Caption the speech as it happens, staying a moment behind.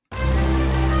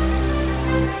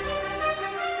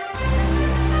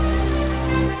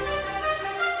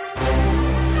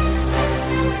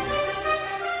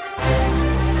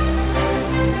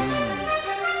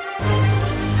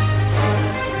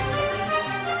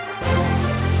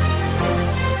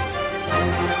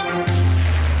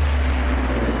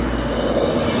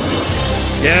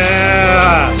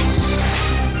Yes!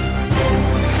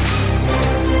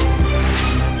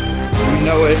 You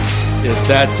know it. It's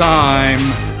that time.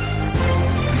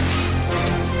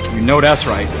 You know that's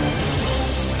right.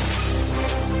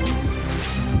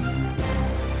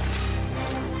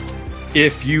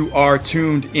 If you are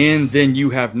tuned in, then you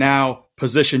have now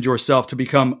positioned yourself to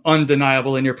become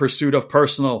undeniable in your pursuit of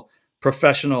personal,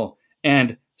 professional,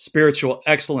 and spiritual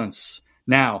excellence.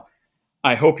 Now,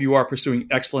 I hope you are pursuing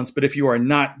excellence, but if you are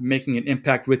not making an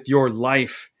impact with your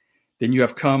life, then you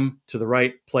have come to the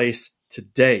right place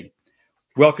today.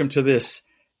 Welcome to this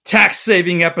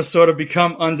tax-saving episode of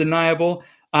Become Undeniable.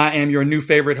 I am your new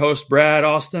favorite host, Brad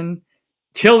Austin,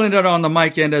 killing it on the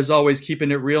mic end, as always,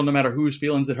 keeping it real no matter whose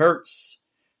feelings it hurts,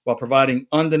 while providing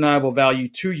undeniable value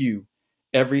to you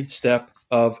every step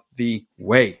of the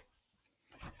way.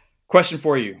 Question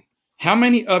for you. How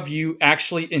many of you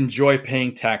actually enjoy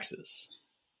paying taxes?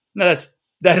 Now,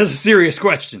 that is a serious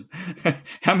question.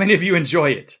 How many of you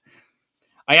enjoy it?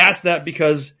 I ask that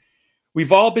because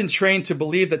we've all been trained to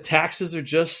believe that taxes are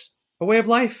just a way of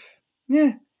life.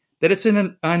 Yeah, that it's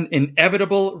an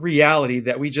inevitable reality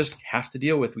that we just have to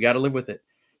deal with. We got to live with it.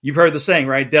 You've heard the saying,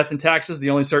 right? Death and taxes, the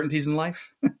only certainties in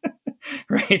life.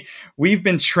 Right? We've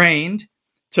been trained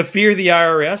to fear the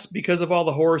IRS because of all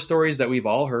the horror stories that we've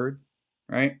all heard,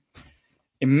 right?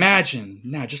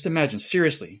 Just imagine,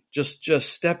 seriously, just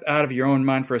step out of your own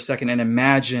mind for a second and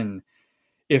imagine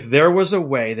if there was a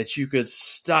way that you could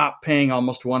stop paying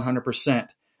almost 100%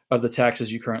 of the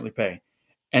taxes you currently pay,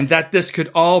 and that this could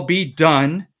all be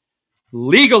done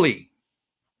legally.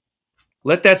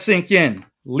 Let that sink in.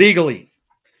 Legally.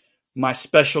 My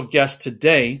special guest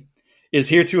today is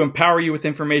here to empower you with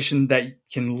information that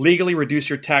can legally reduce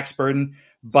your tax burden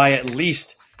by at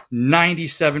least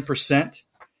 97%.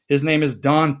 His name is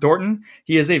Dohn Thornton.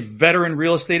 He is a veteran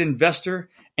real estate investor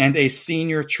and a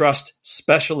senior trust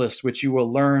specialist, which you will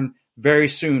learn very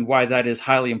soon why that is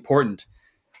highly important.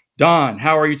 Dohn,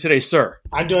 how are you today, sir?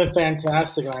 I'm doing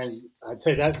fantastic. I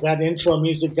tell you, that intro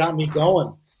music got me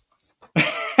going.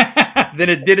 Then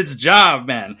it did its job,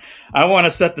 man. I want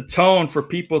to set the tone for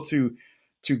people to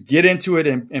get into it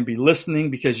and be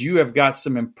listening, because you have got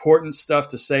some important stuff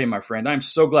to say, my friend. I'm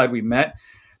so glad we met,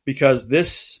 because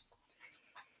this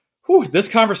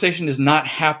conversation is not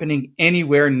happening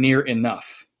anywhere near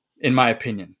enough, in my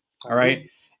opinion. All right.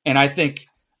 And I think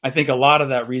a lot of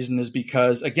that reason is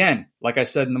because, again, like I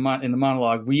said in the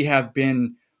monologue, we have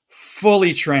been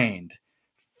fully trained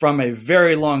from a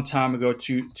very long time ago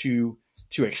to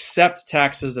accept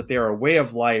taxes, that they are a way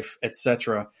of life,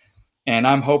 etc. And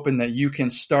I'm hoping that you can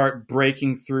start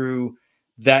breaking through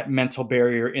that mental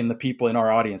barrier in the people in our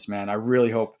audience, man. I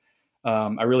really hope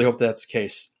that's the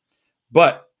case.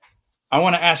 But I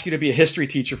want to ask you to be a history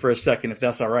teacher for a second, if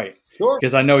that's all right. Sure.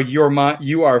 Because I know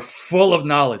you are full of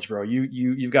knowledge, bro.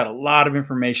 You've got a lot of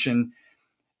information,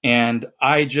 and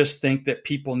I just think that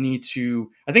people need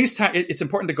to. I think it's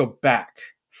important to go back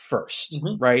first,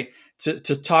 right?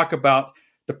 To talk about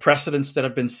the precedents that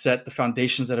have been set, the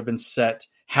foundations that have been set,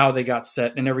 how they got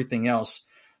set, and everything else.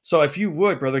 So, if you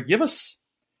would, brother, give us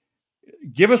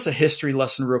a history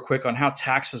lesson real quick on how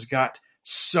taxes got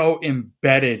so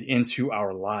embedded into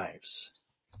our lives.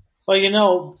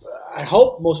 Well, I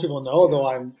hope most people know, though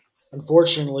I'm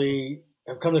unfortunately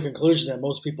have come to the conclusion that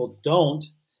most people don't,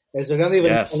 is they don't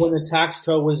even know when the tax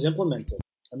code was implemented.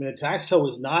 I mean, the tax code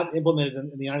was not implemented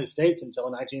in the United States until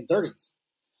the 1930s.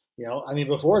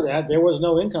 Before that, there was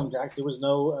no income tax. There was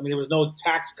no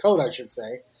tax code, I should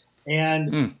say.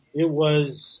 And it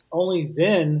was only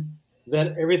then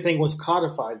that everything was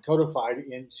codified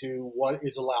into what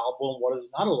is allowable and what is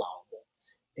not allowable.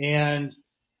 And,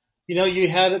 you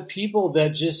had people that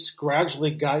just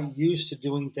gradually got used to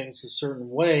doing things a certain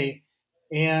way.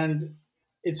 And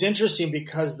it's interesting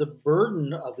because the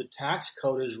burden of the tax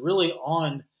code is really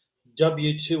on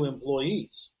W-2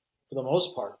 employees for the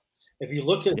most part. If you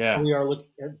look at how we are looking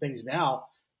at things now,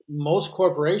 most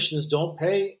corporations don't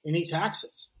pay any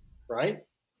taxes, right?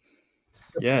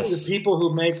 Yes. The people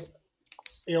who make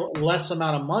less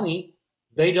amount of money,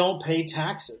 they don't pay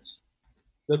taxes.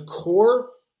 The core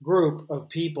group of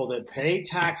people that pay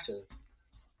taxes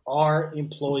are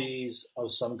employees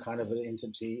of some kind of an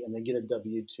entity, and they get a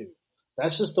W-2.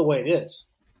 That's just the way it is,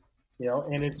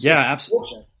 and it's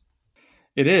absolutely.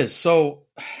 It is. So,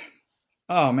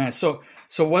 oh man. So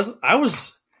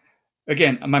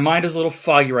again, my mind is a little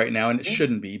foggy right now, and it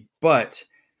shouldn't be, but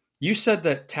you said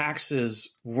that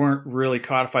taxes weren't really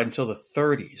codified until the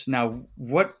 30s. Now,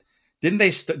 didn't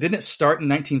it start in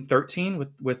 1913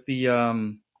 with the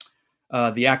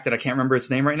act that I can't remember its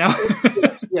name right now?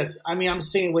 Yes. I mean, I'm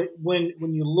saying when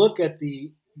you look at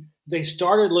the they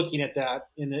started looking at that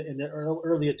in the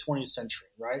early 20th century,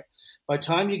 right? By the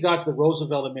time you got to the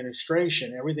Roosevelt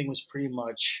administration, everything was pretty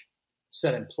much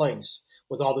set in place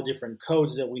with all the different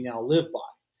codes that we now live by.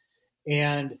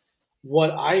 And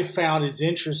what I found is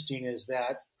interesting is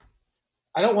that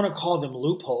I don't want to call them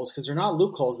loopholes because they're not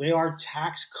loopholes. They are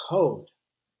tax code.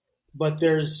 But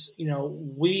there's,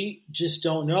 we just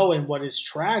don't know. And what is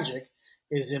tragic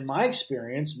is, in my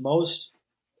experience, most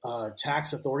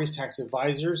tax authorities, tax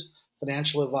advisors,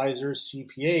 financial advisors,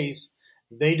 CPAs,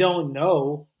 they don't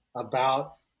know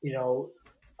about,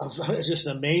 it's just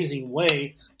an amazing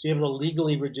way to be able to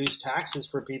legally reduce taxes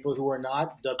for people who are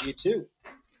not W-2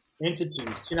 entities,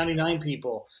 1099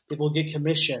 people who get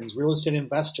commissions, real estate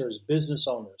investors, business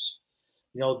owners.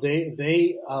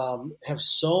 They have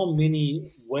so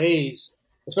many ways,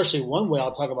 especially one way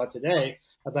I'll talk about today,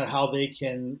 about how they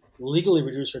can legally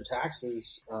reduce their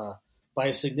taxes by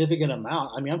a significant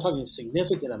amount. I mean, I'm talking a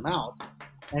significant amount,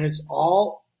 and it's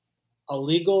all a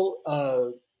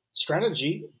legal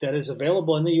strategy that is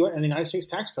available in the United States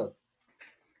tax code.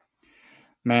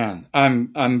 Man,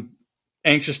 I'm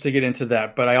anxious to get into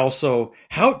that, but I also,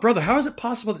 how is it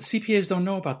possible that CPAs don't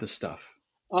know about this stuff?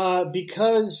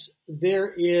 Because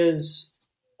there is,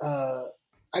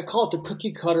 I call it the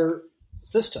cookie cutter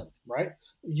system, right?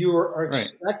 You are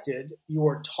expected, you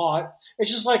are taught. It's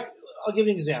just like, I'll give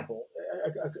you an example,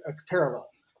 a parallel.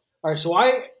 All right, so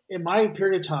in my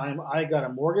period of time, I got a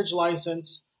mortgage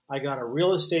license, I got a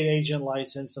real estate agent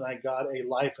license, and I got a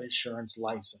life insurance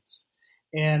license.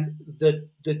 And the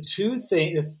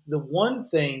one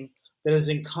thing that is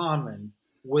in common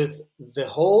with the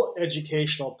whole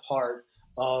educational part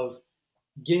of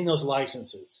getting those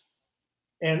licenses.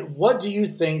 And what do you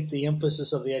think the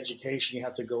emphasis of the education you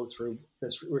have to go through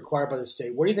that's required by the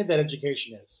state? What do you think that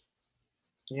education is?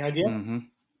 Any idea? Mm-hmm. Do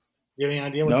you have any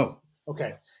idea? No.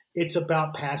 Okay. It's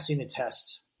about passing the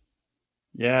test.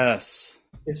 Yes.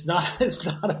 It's not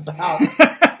about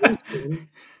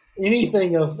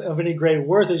anything of any great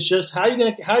worth. It's just how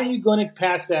are you going to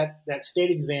pass that state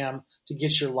exam to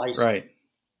get your license? Right.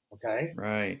 Okay.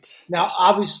 Right. Now,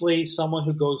 obviously, someone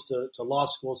who goes to law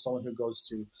school, someone who goes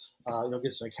to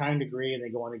gets an accounting degree, and they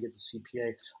go on to get the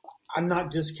CPA. I'm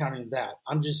not discounting that.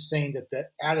 I'm just saying that the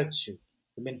attitude,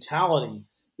 the mentality,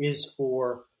 is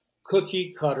for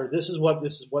cookie cutter. This is what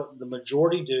the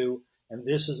majority do, and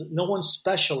no one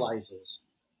specializes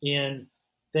in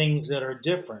things that are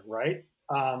different, right?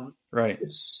 Right.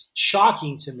 It's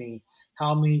shocking to me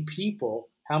how many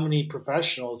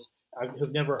professionals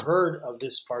who've never heard of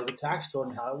this part of the tax code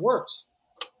and how it works.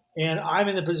 And I'm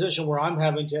in the position where I'm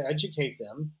having to educate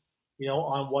them,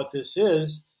 on what this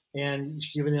is and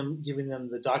giving them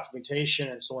the documentation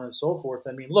and so on and so forth.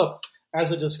 I mean, look,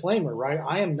 as a disclaimer, right,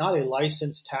 I am not a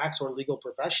licensed tax or legal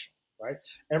professional, right?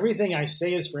 Everything I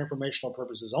say is for informational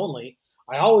purposes only.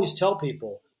 I always tell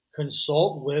people,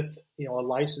 consult with, a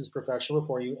licensed professional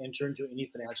before you enter into any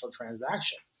financial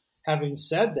transaction. Having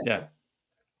said that, yeah.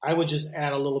 I would just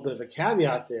add a little bit of a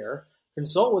caveat there.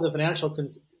 Consult with a financial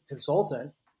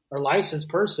consultant or licensed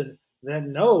person that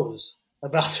knows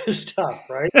about this stuff,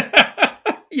 right?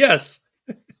 Yes.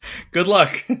 Good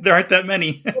luck. There aren't that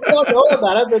many. They don't know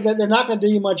about it, but they're not going to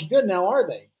do you much good now, are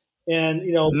they? And,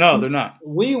 no, they're not.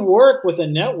 We work with a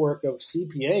network of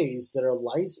CPAs that are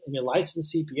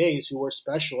licensed CPAs who are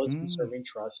specialists in serving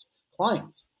trust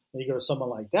clients. And you go to someone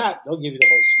like that, they'll give you the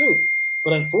whole scoop.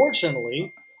 But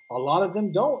unfortunately, a lot of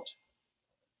them don't.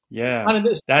 Yeah,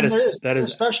 that is a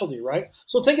specialty, right?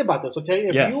 So think about this, okay?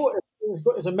 If you,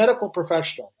 as a medical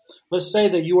professional, let's say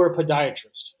that you are a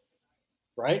podiatrist,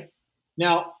 right?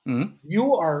 Now,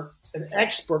 you are an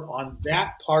expert on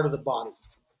that part of the body.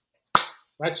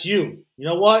 That's you. You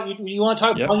know what? You want to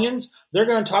talk bunions? They're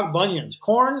going to talk bunions.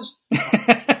 Corns?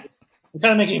 I'm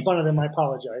kind of making fun of them. I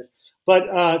apologize. But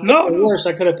worse,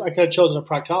 I could have chosen a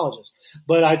proctologist,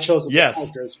 but I chose a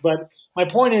podiatrist. But my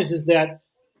point is that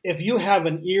if you have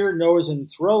an ear, nose, and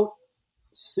throat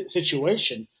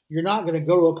situation, you're not going to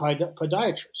go to a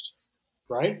podiatrist,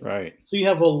 right? Right. So you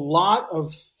have a lot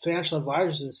of financial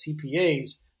advisors and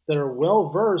CPAs that are well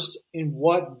versed in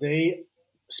what they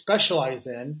specialize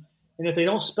in, and if they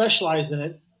don't specialize in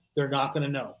it, they're not going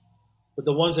to know. But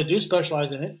the ones that do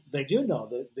specialize in it, they do know.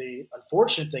 The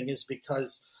unfortunate thing is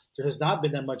because there has not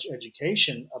been that much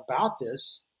education about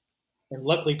this, and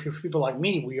luckily for people like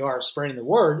me, we are spreading the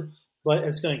word, but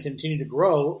it's going to continue to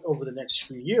grow over the next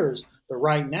few years. But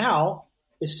right now,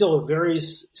 it's still a very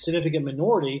significant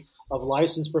minority of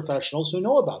licensed professionals who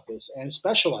know about this and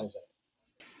specialize in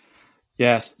it.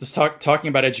 Yes, let's talking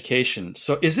about education.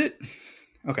 So is it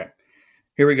okay?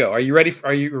 Here we go. Are you ready?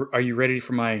 Are you ready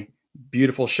for my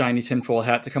beautiful shiny tinfoil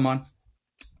hat to come on?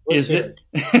 is it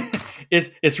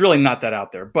it's really not that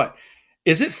out there, but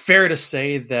is it fair to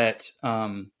say that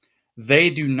they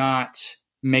do not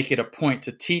make it a point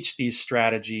to teach these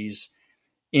strategies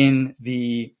in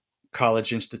the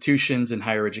college institutions and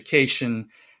higher education?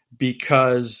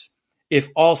 Because if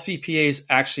all CPAs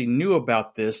actually knew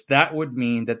about this, that would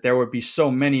mean that there would be so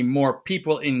many more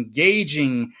people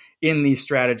engaging in these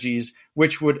strategies,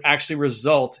 which would actually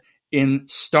result in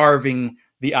starving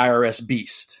the IRS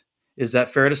beast. Is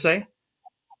that fair to say?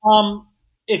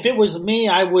 If it was me,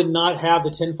 I would not have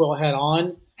the tinfoil hat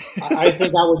on. I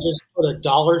think I would just put a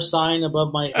dollar sign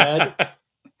above my head.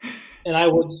 And I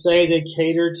would say they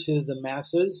cater to the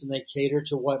masses and they cater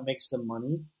to what makes them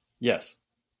money. Yes.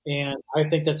 And I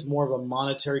think that's more of a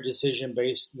monetary decision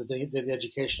based that the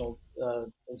educational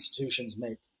institutions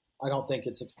make. I don't think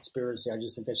it's a conspiracy. I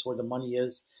just think that's where the money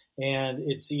is, and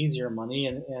it's easier money.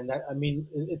 And that, I mean,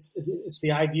 it's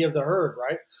the idea of the herd,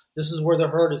 right? This is where the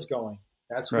herd is going.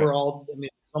 That's right. Where so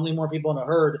many more people in a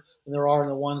herd than there are in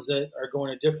the ones that are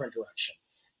going a different direction.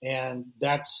 And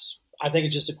I think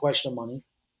it's just a question of money.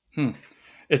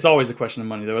 It's always a question of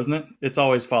money, though, isn't it? It's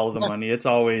always follow the money. It's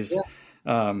always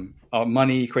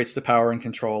money equates to power and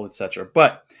control, etc.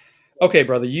 But okay,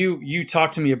 brother, you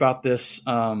talked to me about this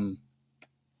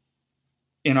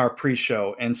in our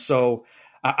pre-show, and so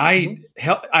I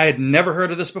had never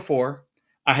heard of this before.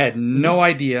 I had no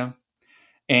idea,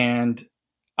 and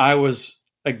I was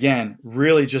again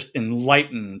really just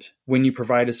enlightened when you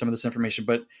provided some of this information.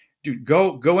 But dude,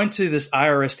 go into this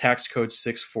IRS tax code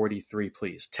 643,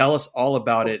 please. Tell us all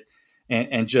about it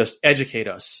and just educate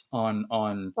us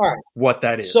on what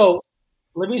that is. So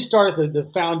let me start at the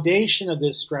foundation of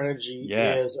this strategy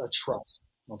is a trust.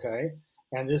 Okay.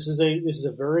 And this is a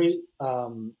very,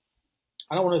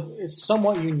 it's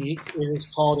somewhat unique. It is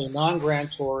called a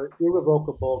non-grantor,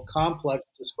 irrevocable, complex,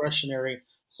 discretionary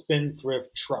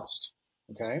spendthrift trust.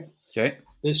 Okay. Okay.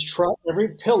 This trust,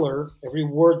 every pillar, every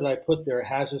word that I put there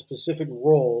has a specific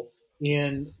role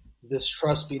in this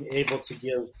trust being able to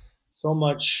give so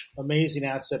much amazing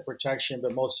asset protection,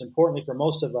 but most importantly for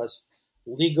most of us,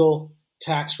 legal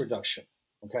tax reduction.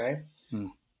 Okay.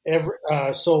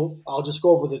 So I'll just go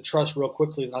over the trust real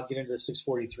quickly and I'll get into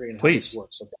 643 and how this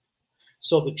works. Okay.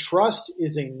 So the trust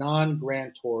is a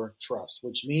non-grantor trust,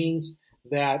 which means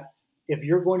that if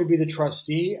you're going to be the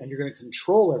trustee and you're going to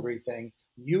control everything,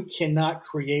 you cannot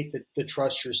create the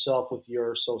trust yourself with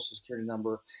your social security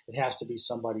number. It has to be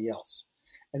somebody else.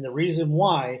 And the reason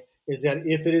why is that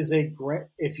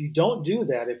if you don't do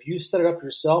that, if you set it up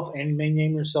yourself and you may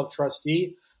name yourself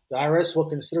trustee, the IRS will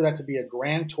consider that to be a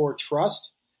grantor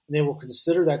trust. And they will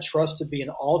consider that trust to be an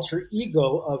alter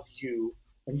ego of you,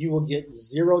 and you will get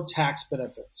zero tax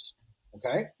benefits.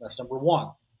 Okay? That's number one.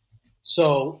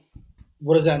 So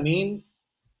what does that mean?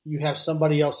 You have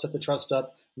somebody else set the trust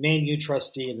up, name you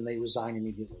trustee, and then they resign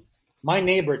immediately. My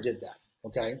neighbor did that.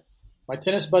 Okay? My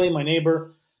tennis buddy, my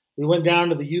neighbor, we went down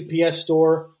to the UPS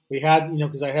store. We had,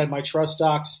 because I had my trust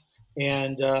docs,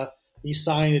 and he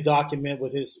signed a document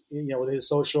with his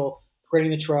social,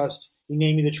 creating the trust. He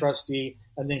named me the trustee,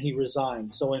 and then he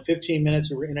resigned. So in 15 minutes,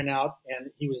 we were in and out,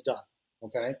 and he was done.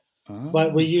 Okay.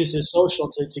 But we used his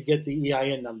social to get the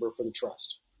EIN number for the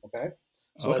trust. Okay.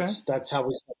 So that's how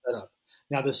we set that up.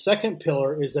 Now, the second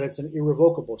pillar is that it's an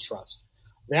irrevocable trust.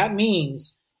 That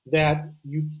means that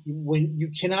when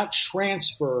you cannot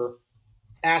transfer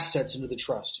assets into the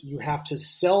trust, you have to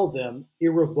sell them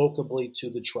irrevocably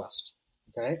to the trust.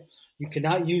 Okay. You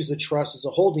cannot use the trust as a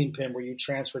holding pen where you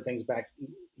transfer things back.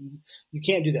 You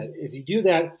can't do that. If you do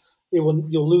that,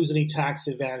 you'll lose any tax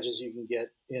advantages you can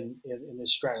get in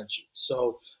this strategy.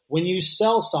 So when you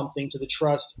sell something to the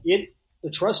trust, the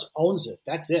trust owns it.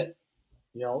 That's it.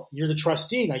 You're the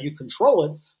trustee. Now you control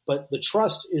it, but the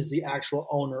trust is the actual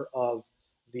owner of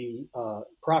the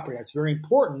property. That's very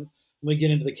important when we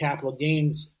get into the capital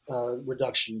gains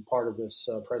reduction part of this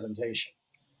presentation.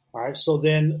 All right. So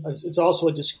then it's also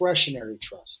a discretionary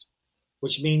trust,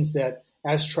 which means that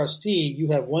as trustee,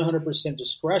 you have 100%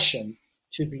 discretion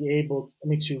to be able,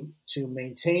 to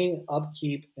maintain,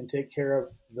 upkeep, and take care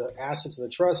of the assets of the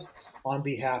trust on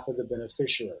behalf of the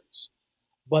beneficiaries.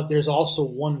 But there's also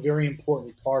one very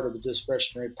important part of the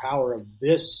discretionary power of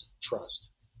this trust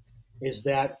is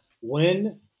that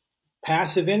when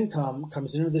passive income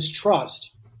comes into this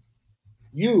trust,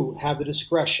 you have the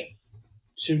discretion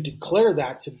to declare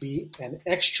that to be an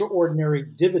extraordinary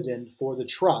dividend for the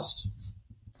trust,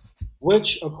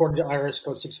 which, according to IRS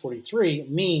Code 643,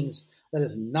 means that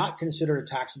is not considered a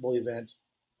taxable event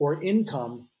or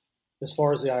income as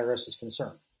far as the IRS is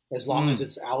concerned, as long as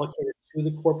it's allocated to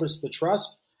the corpus of the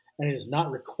trust and it is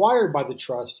not required by the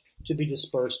trust to be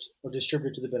dispersed or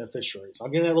distributed to the beneficiaries. I'll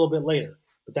get into that a little bit later,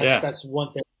 but that's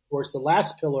one thing. Of course, the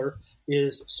last pillar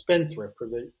is spendthrift,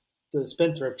 the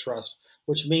spendthrift trust,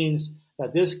 which means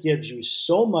that this gives you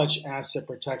so much asset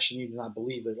protection you do not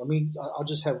believe it. I'll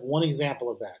just have one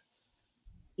example of that.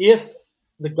 If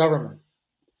the government,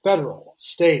 federal,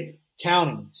 state,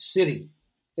 county, city,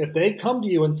 if they come to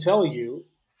you and tell you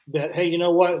that, hey, you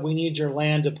know what, we need your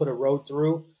land to put a road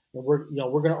through, and we're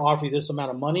going to offer you this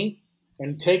amount of money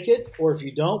and take it, or if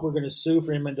you don't, we're going to sue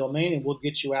for eminent domain and we'll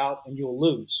get you out and you'll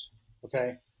lose.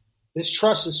 Okay, this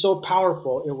trust is so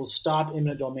powerful it will stop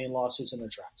eminent domain lawsuits in their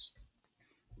tracks.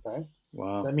 Okay,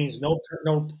 wow, that means no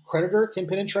creditor can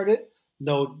penetrate it,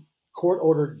 no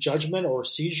court-ordered judgment or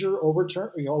seizure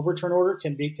overturn order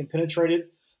can penetrate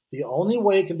it. The only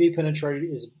way it can be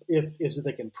penetrated is if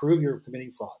they can prove you're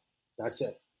committing fraud. That's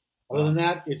it. Other than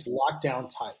that, it's locked down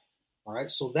tight. All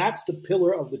right. So that's the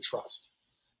pillar of the trust.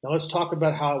 Now let's talk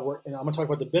about how it works. And I'm going to talk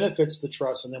about the benefits of the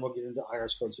trust, and then we'll get into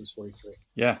IRS Code 643.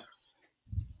 Yeah.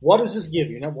 What does this give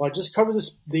you? Now, well, I just covered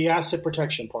the asset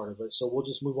protection part of it, so we'll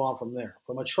just move on from there.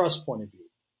 From a trust point of view,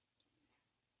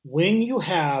 when you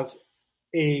have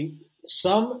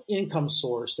some income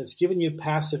source that's giving you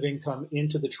passive income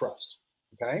into the trust,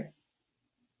 okay,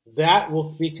 that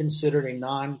will be considered a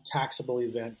non-taxable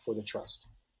event for the trust.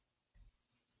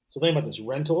 So think about this: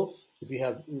 rentals, if you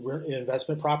have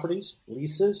investment properties,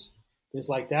 leases, things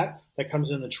like that, that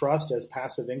comes in the trust as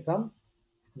passive income,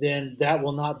 then that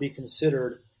will not be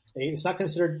considered. It's not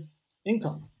considered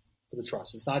income for the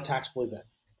trust. It's not a taxable event.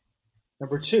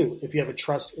 Number two, if you have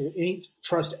any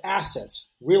trust assets,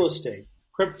 real estate,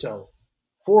 crypto,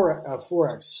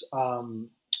 forex,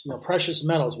 precious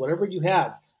metals, whatever you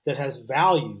have that has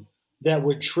value that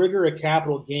would trigger a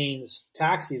capital gains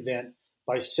tax event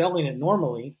by selling it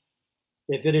normally,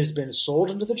 if it has been sold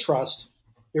into the trust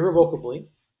irrevocably,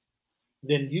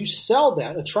 then you sell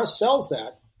that, the trust sells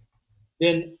that,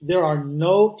 then there are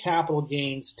no capital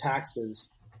gains taxes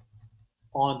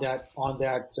on the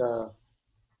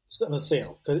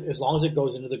sale, as long as it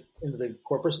goes into the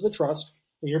corpus of the trust,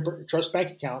 in your trust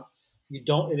bank account. You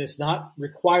don't, and it's not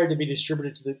required to be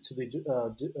distributed to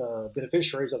the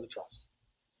beneficiaries of the trust.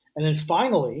 And then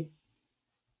finally,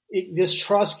 this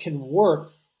trust can work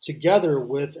together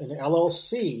with an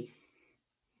LLC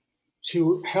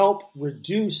to help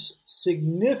reduce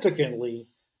significantly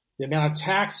the amount of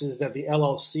taxes that the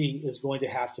LLC is going to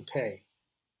have to pay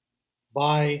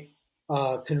by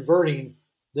converting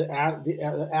the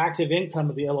active income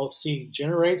of the LLC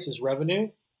generates as revenue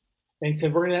and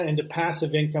converting that into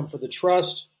passive income for the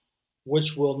trust,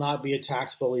 which will not be a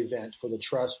taxable event for the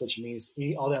trust, which means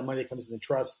all that money that comes in the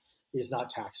trust is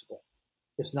not taxable.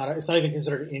 It's not even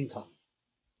considered income,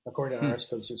 according to IRS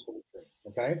Code 643.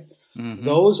 Okay? Mm-hmm.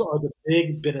 Those are the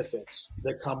big benefits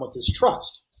that come with this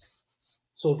trust.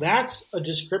 So that's a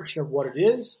description of what it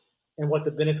is and what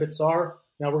the benefits are.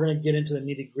 Now we're going to get into the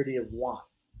nitty-gritty of why.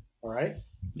 All right?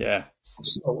 Yeah.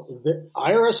 So the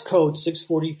IRS Code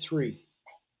 643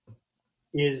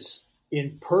 is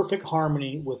in perfect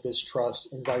harmony with this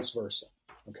trust and vice versa.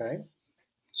 Okay?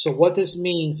 So what this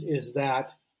means is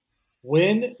that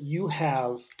when you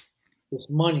have this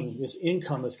money, this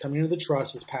income that's coming into the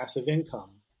trust is passive income,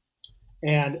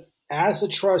 and as a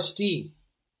trustee,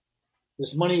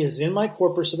 this money is in my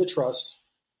corpus of the trust.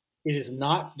 It is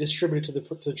not distributed to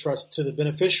the trust, to the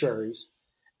beneficiaries.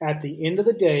 At the end of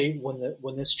the day,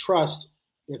 when this trust,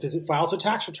 because it files a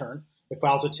tax return, it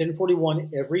files a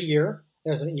 1041 every year.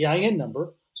 It has an EIN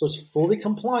number, so it's fully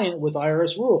compliant with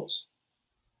IRS rules.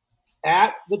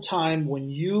 At the time when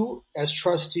you, as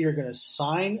trustee, are going to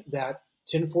sign that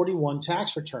 1041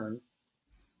 tax return,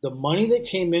 the money that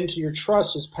came into your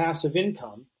trust is passive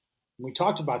income. And we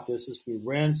talked about this. This could be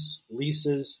rents,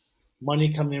 leases,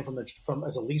 money coming in from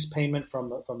as a lease payment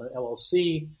from an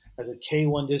LLC, as a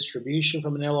K-1 distribution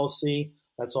from an LLC.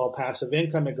 That's all passive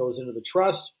income. It goes into the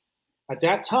trust. At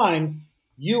that time,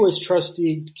 you as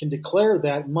trustee can declare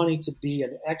that money to be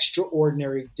an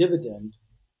extraordinary dividend,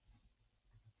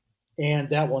 and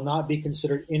that will not be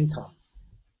considered income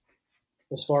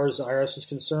as far as the IRS is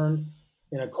concerned,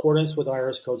 in accordance with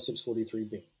IRS Code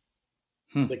 643B.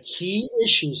 The key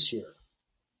issues here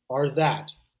are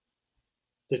that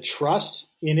the trust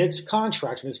in its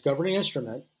contract, in its governing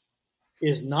instrument,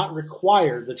 is not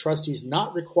required, the trustee is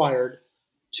not required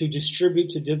to distribute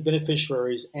to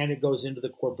beneficiaries, and it goes into the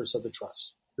corpus of the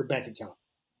trust, your bank account.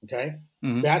 Okay?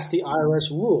 Mm-hmm. That's the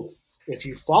IRS rule. If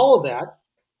you follow that,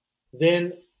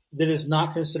 then that is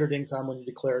not considered income when you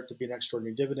declare it to be an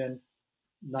extraordinary dividend.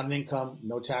 Not an income,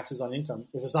 no taxes on income.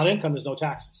 If it's not income, there's no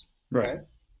taxes. Right. Okay?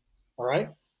 All right?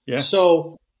 Yeah.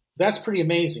 So That's pretty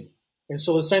amazing. And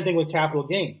so the same thing with capital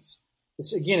gains.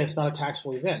 It's not a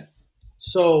taxable event.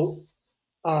 So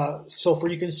for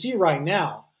you can see right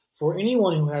now, for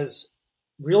anyone who has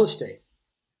real estate,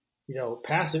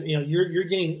 passive, you're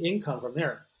getting income from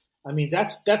there. I mean,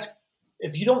 that's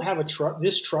if you don't have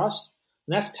this trust,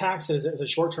 that's taxed as a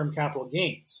short-term capital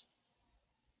gains.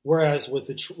 Whereas with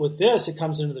this, it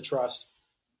comes into the trust.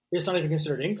 It's not even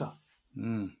considered income,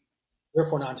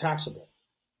 therefore non-taxable.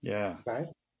 Yeah. Okay.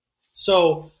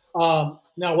 So now,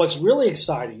 what's really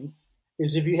exciting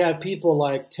is if you have people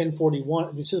like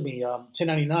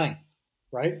 1099,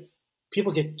 right?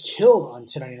 People get killed on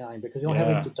 1099 because they don't have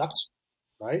any deductions,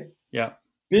 right? Yeah.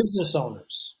 Business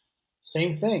owners,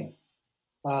 same thing.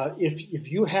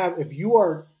 If you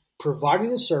are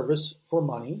providing a service for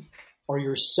money, or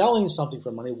you're selling something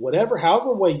for money,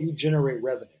 however way you generate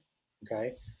revenue,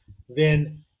 okay,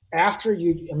 then after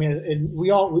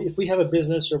if we have a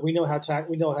business or we know how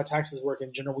taxes work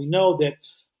in general, we know that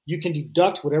you can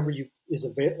deduct whatever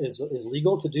is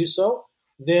legal to do so.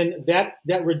 Then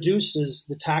that reduces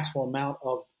the taxable amount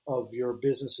of your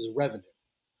business's revenue.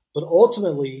 But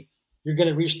ultimately, you're going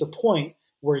to reach the point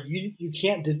where you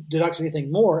can't deduct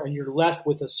anything more, and you're left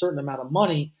with a certain amount of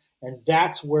money, and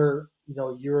that's where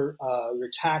your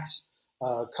tax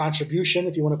contribution,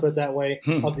 if you want to put it that way,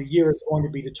 of the year is going to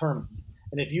be determined.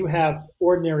 And if you have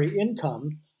ordinary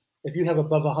income, if you have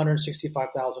above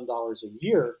 $165,000 a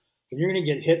year, then you're going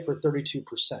to get hit for 32%.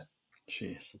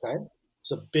 Jeez. Okay,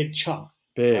 it's a big chunk.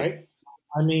 Big. Right?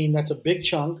 I mean, that's a big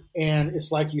chunk, and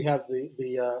it's like you have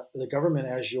the government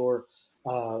as your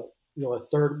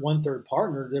one-third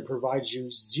partner that provides you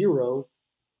zero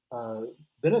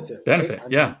benefit. Benefit,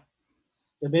 right? Yeah.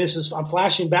 I mean, I'm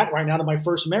flashing back right now to my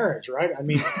first marriage, right? I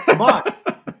mean, come on.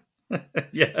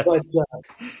 Yes. But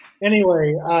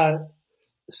anyway,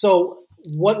 so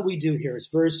what we do here is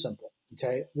very simple.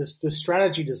 Okay, this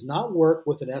strategy does not work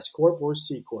with an S corp or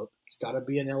C corp. It's got to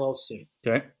be an LLC.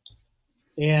 Okay.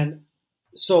 And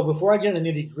so before I get into the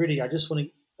nitty gritty, I just want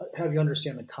to have you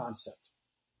understand the concept.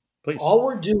 Please. All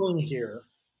we're doing here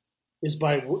is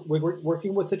by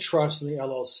working with the trust and the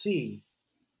LLC.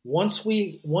 Once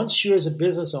you as a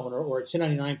business owner or a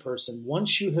 1099 person,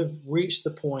 once you have reached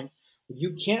the point where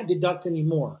you can't deduct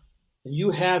anymore and you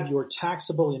have your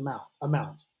taxable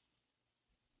amount,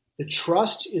 the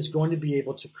trust is going to be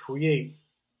able to create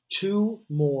 2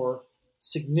 more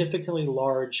significantly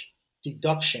large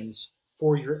deductions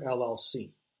for your LLC.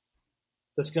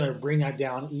 That's going to bring that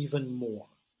down even more.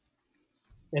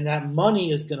 And that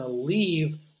money is going to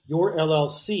leave your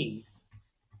LLC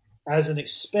as an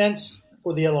expense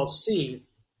for the LLC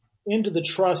into the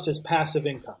trust as passive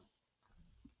income.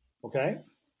 Okay?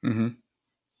 Mm-hmm.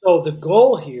 So the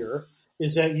goal here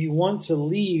is that you want to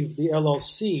leave the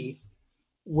LLC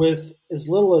with as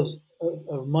little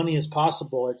of money as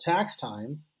possible at tax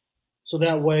time, so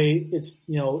that way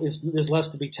there's less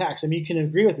to be taxed. I mean, you can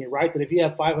agree with me, right, that if you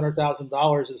have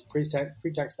 $500,000 as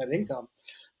pre-tax net income,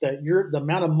 that the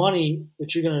amount of money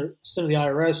that you're going to send to the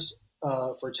IRS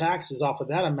for taxes off of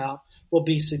that amount will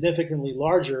be significantly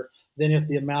larger than if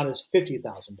the amount is $50,000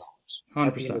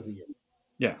 at the end of the year.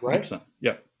 Yeah, 100%. Right?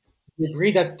 Yeah. You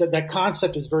agree that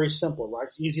concept is very simple, right?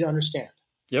 It's easy to understand.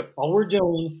 Yep. All we're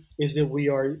doing is that we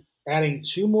are adding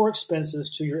 2 more expenses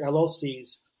to your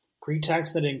LLC's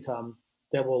pre-tax net income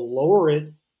that will lower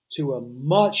it to a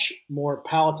much more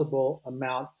palatable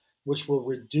amount, which will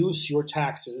reduce your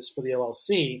taxes for the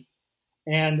LLC.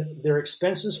 And their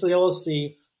expenses for the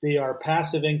LLC, they are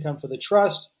passive income for the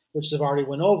trust, which they've already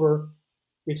went over.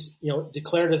 It's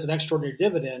declared as an extraordinary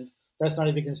dividend. That's not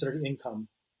even considered income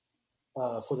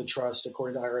for the trust,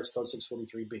 according to IRS Code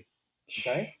 643B.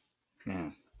 Okay?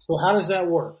 Yeah. So how does that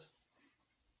work?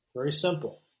 Very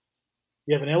simple.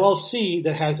 You have an LLC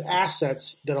that has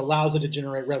assets that allows it to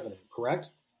generate revenue, correct?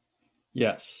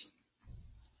 Yes.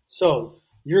 So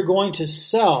you're going to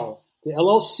the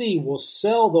LLC will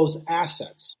sell those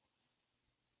assets,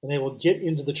 and they will get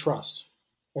into the trust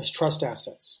as trust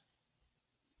assets.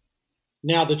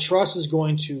 Now the trust is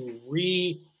going to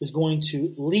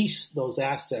lease those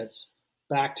assets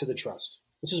back to the trust.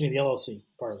 The LLC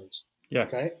part of this. Yeah.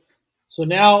 Okay. So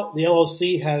now the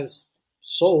LLC has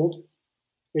sold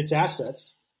its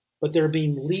assets, but they're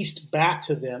being leased back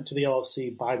to the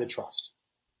LLC by the trust.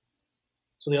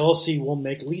 So the LLC will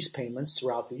make lease payments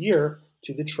throughout the year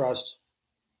to the trust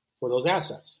for those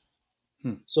assets.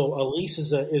 So a lease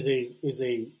is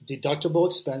a deductible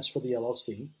expense for the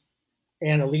LLC,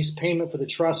 and a lease payment for the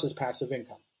trust is passive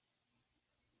income.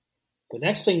 The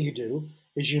next thing you do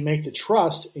is you make the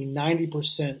trust a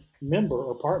 90% member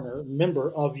or partner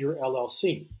member of your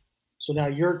LLC. So now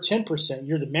you're 10%,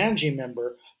 you're the managing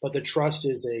member, but the trust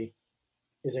is a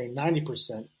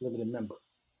 90% limited member.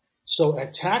 So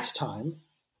at tax time,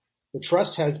 the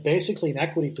trust has basically an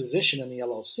equity position in the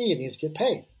LLC and needs to get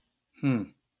paid. So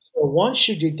once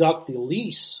you deduct the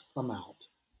lease amount,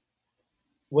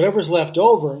 whatever's left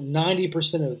over,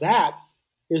 90% of that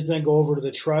is then go over to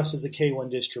the trust as a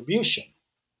K-1 distribution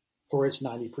for its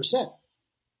 90%.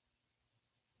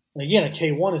 And again, a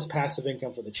K-1 is passive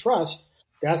income for the trust.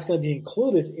 That's going to be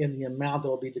included in the amount that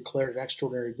will be declared an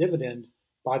extraordinary dividend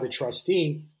by the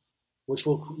trustee, which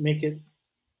will make it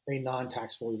a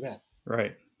non-taxable event.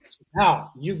 Right. So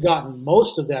now you've gotten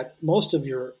most of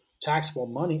your taxable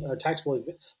money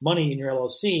in your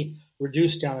LLC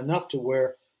reduced down enough to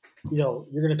where, you're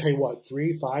going to pay what,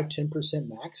 3, 5, 10%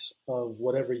 max of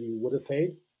whatever you would have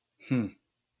paid.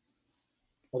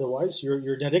 Otherwise,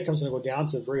 your net income is going to go down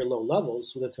to very low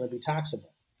levels, so that's going to be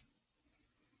taxable.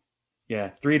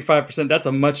 Yeah, 3 to 5%. That's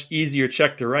a much easier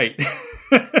check to write.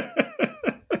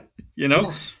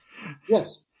 Yes.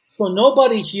 So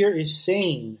nobody here is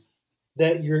saying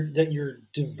that you're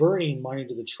diverting money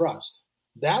to the trust.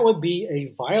 That would be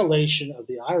a violation of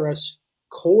the IRS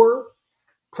core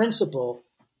principle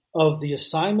of the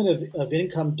assignment of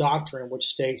income doctrine, which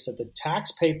states that the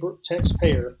taxpayer,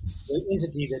 the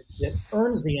entity that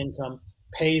earns the income,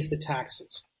 pays the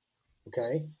taxes.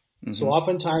 Okay, so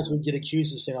oftentimes we get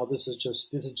accused of saying, "Oh, this is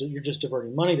you're just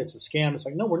diverting money. That's a scam." It's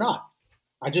like, no, we're not.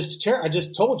 I just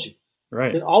told you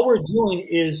that all we're doing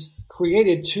is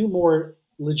created 2 more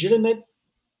legitimate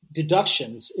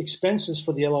deductions, expenses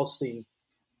for the LLC.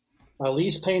 A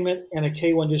lease payment and a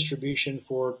K-1 distribution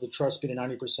for the trust being a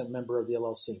 90% member of the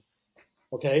LLC.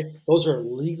 Okay, those are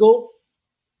legal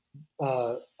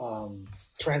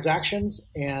transactions,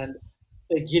 and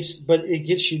it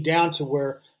gets you down to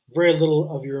where very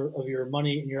little of your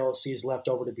money in your LLC is left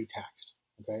over to be taxed.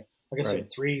 Okay, like I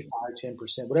said, 3, 5,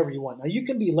 10%, whatever you want. Now you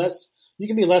can be less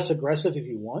aggressive if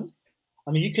you want. I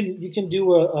mean, you can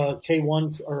do a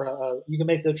K-1 or you can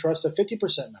make the trust a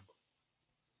 50% member.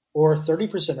 Or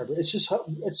 30% member.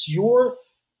 It's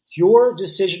your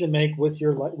decision to make with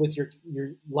your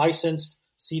licensed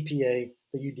CPA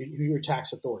that you do your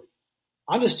tax authority.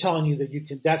 I'm just telling you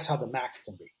that that's how the max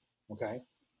can be. Okay,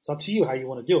 it's up to you how you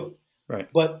want to do it. Right.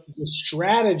 But the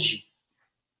strategy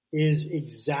is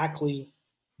exactly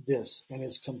this, and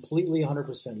it's completely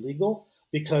 100% legal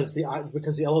because the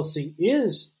LLC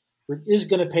is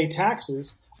going to pay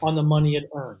taxes on the money it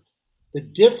earned. The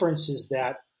difference is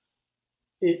that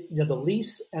the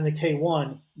lease and the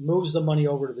K-1 moves the money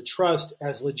over to the trust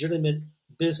as legitimate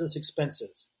business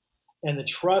expenses. And the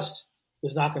trust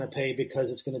is not going to pay because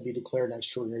it's going to be declared an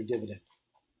extraordinary dividend.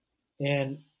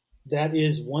 And that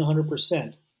is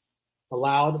 100%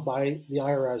 allowed by the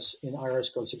IRS in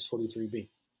IRS Code 643B.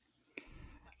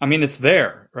 I mean, it's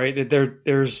there, right? It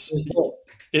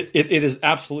is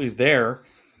absolutely there.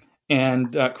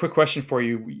 And quick question for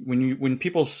you: when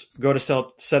people go to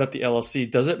set up the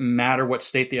LLC, does it matter what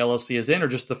state the LLC is in, or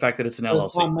just the fact that it's an LLC?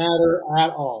 Does not matter at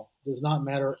all. Does not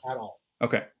matter at all.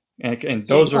 Okay, and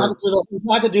those are you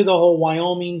have to do the whole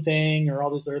Wyoming thing or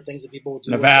all these other things that people would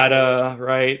do. Nevada,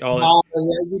 right?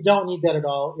 You don't need that at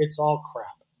all. It's all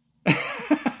crap.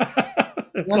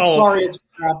 Sorry, it's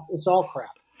crap. It's all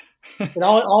crap. And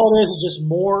all it is just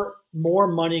more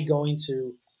money going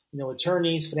to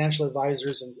attorneys, financial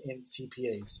advisors, and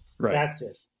CPAs. Right. That's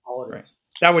it. All it is.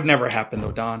 That would never happen,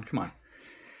 though, Don. Come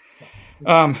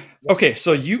on. Okay,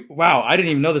 so I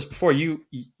didn't even know this before. You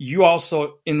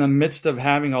also, in the midst of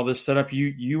having all this set up,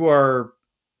 you are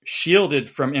shielded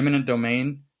from eminent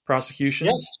domain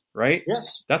prosecutions, right?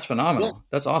 Yes. That's phenomenal. Yeah.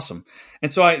 That's awesome.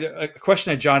 And so a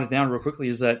question I jotted down real quickly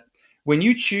is that when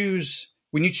you choose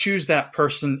that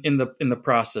person in the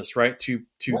process, right, to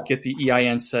get the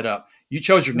EIN set up, you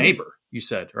chose your neighbor, you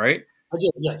said, right? I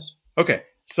did, yes. Okay.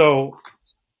 So,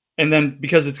 and then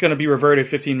because it's going to be reverted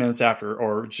 15 minutes after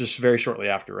or just very shortly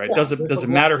after, right? Yeah, does it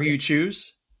matter who you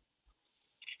choose?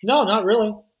 No, not really.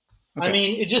 Okay. I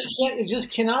mean, it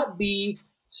just cannot be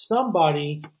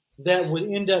somebody that would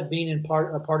end up being a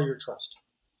part of your trust.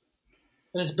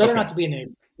 And it's better not to be a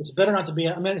neighbor. It's better not to be.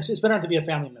 It's better not to be a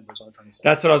family member. Is what I'm trying to say.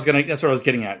 That's what I was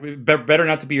getting at. Better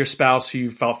not to be your spouse who you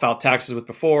filed taxes with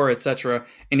before, etc.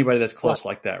 Anybody that's close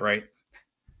like that, right?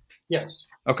 Yes.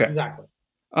 Okay. Exactly.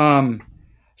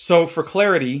 So for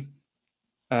clarity,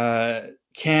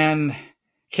 can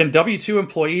W-2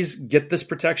 employees get this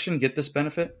protection, get this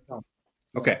benefit? No.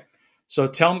 Okay. So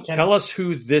tell us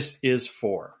who this is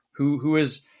for. Who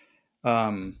is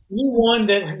anyone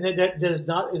that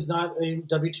is not a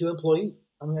W-2 employee.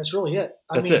 I mean, that's really it.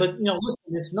 But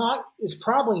listen, it's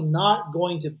probably not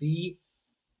going to be.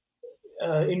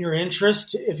 in your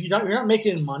interest. If you're not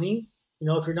making money,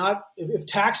 if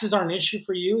taxes aren't an issue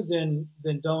for you, then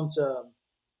don't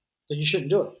then you shouldn't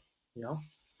do it.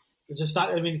 It's just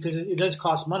not. I mean, because it does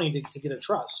cost money to get a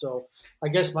trust. So I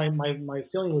guess my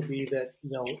feeling would be that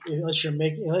unless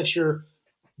you're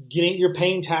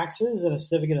paying taxes in a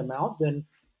significant amount, then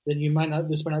this might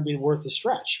not be worth the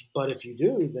stretch. But if you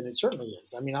do, then it certainly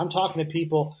is. I mean, I'm talking to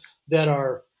people that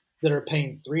are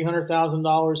paying $300,000,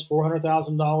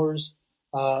 $400,000.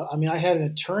 I mean, I had an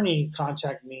attorney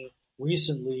contact me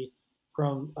recently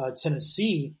from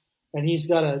Tennessee, and he's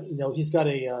got a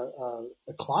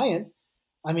client.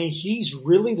 I mean, he's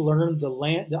really learned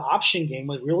the option game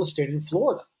with real estate in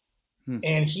Florida,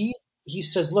 and he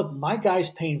says, "Look, my guy's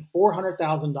paying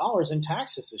 $400,000 in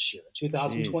taxes this year,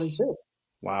 2022." Jeez.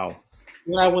 Wow!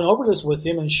 When I went over this with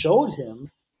him and showed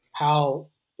him how,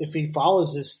 if he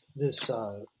follows this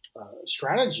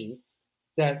strategy,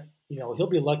 that he'll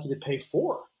be lucky to pay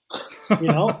 $4.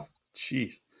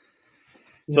 Jeez.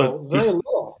 So very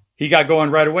little. He got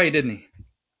going right away, didn't he?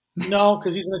 No,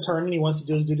 because he's an attorney and he wants to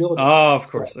do his due diligence. Oh, of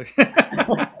course. So.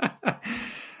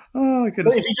 Oh,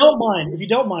 but if you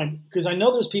don't mind, because I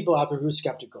know there's people out there who are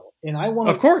skeptical, and I want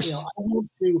to, of course,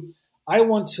 I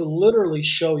want to literally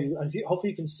show you. Hopefully,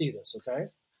 you can see this. Okay,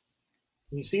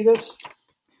 can you see this?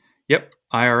 Yep.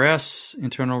 IRS,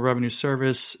 Internal Revenue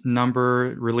Service,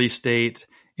 number, release date,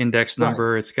 index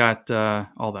number. Right. It's got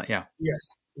all that. Yeah.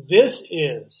 Yes. This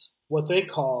is what they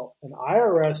call an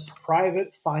IRS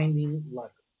private finding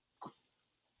letter.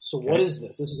 So what is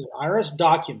this? This is an IRS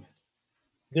document.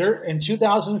 There, in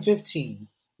 2015,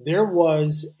 there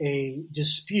was a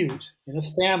dispute in a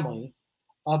family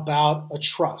about a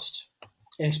trust,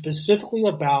 and specifically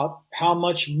about how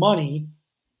much money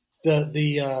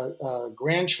the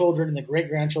grandchildren and the great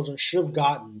grandchildren should have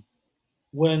gotten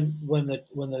when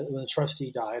the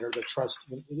trustee died, or the trust.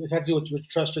 It had to do with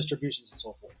trust distributions and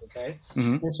so forth. Okay,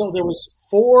 and so there was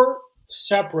 4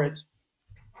 separate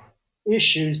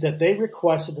issues that they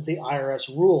requested that the IRS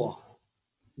rule on.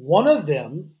 One of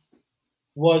them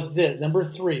was number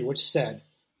 3, which said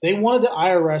they wanted the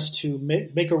IRS to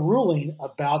make a ruling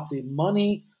about the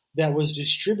money that was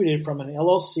distributed from an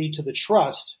LLC to the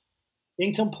trust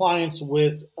in compliance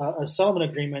with a settlement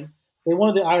agreement. They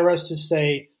wanted the IRS to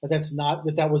say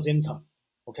that was income.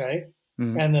 Okay.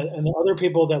 And the other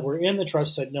people that were in the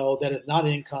trust said, no, that is not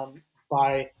income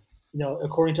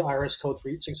according to IRS code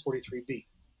 643B.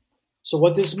 So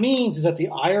what this means is that the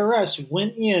IRS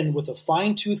went in with a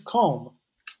fine-tooth comb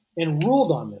and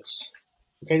ruled on this.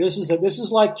 Okay, this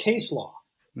is like case law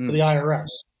for the IRS.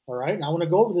 All right, and I want to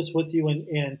go over this with you,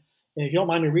 and if you don't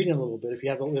mind me reading a little bit, if you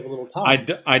have a little time,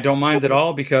 I don't mind at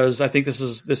all, because I think this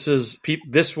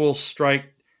will strike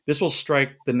the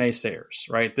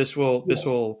naysayers, right? This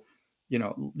will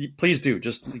please do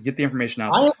just get the information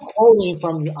out. I am quoting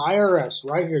from the IRS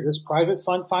right here, this private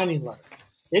fund finding letter.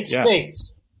 It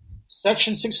states.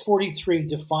 Section 643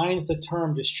 defines the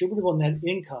term distributable net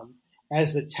income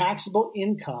as the taxable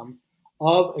income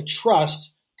of a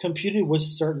trust computed with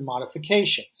certain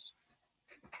modifications.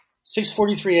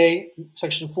 643A,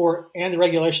 Section 4, and the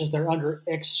regulations that are under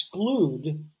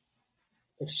exclude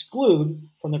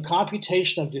from the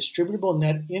computation of distributable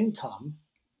net income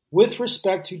with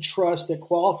respect to trusts that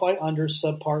qualify under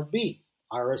Subpart B,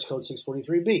 IRS Code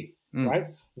 643B,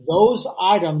 right? Those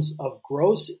items of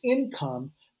gross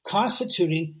income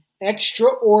constituting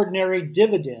extraordinary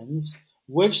dividends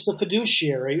which the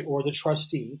fiduciary or the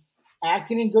trustee,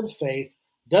 acting in good faith,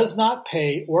 does not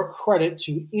pay or credit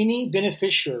to any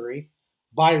beneficiary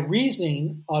by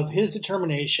reasoning of his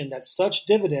determination that such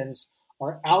dividends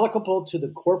are allocable to the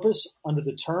corpus under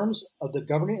the terms of the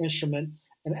governing instrument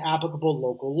and applicable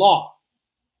local law.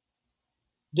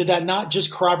 Did that not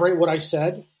just corroborate what I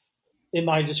said in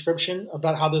my description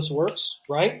about how this works,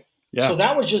 right? Yeah. So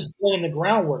that was just laying the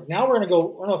groundwork. Now we're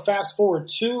going to fast forward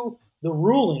to the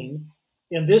ruling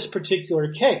in this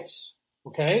particular case.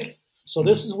 Okay? So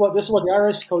this is what the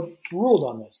IRS code ruled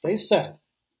on this. They said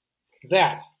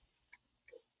that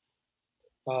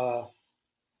the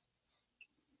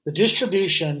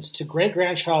distributions to great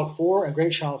grandchild 4 and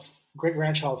great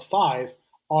grandchild 5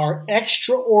 are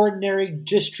extraordinary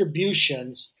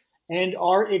distributions and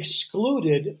are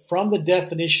excluded from the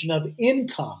definition of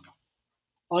income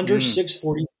under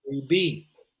 643B.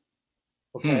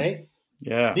 Okay?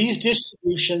 Yeah. These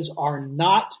distributions are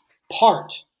not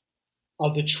part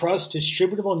of the trust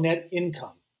distributable net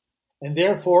income, and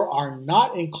therefore are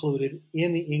not included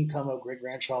in the income of great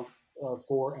grandchild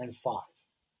 4 and 5.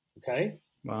 Okay?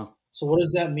 Wow. So what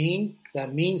does that mean?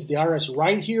 That means the IRS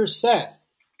right here said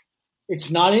it's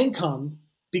not income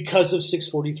because of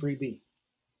 643B.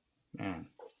 Man.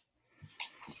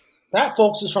 That,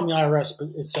 folks, is from the IRS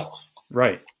itself.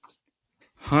 Right.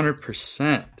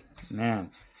 100%. Man.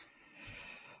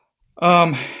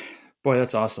 Boy,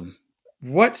 that's awesome.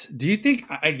 What do you think?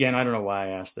 Again, I don't know why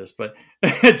I asked this, but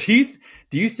do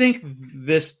you think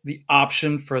the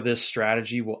option for this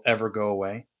strategy will ever go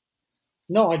away?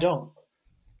 No, I don't.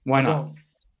 Why not?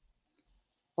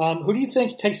 Who do you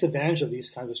think takes advantage of these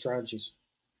kinds of strategies?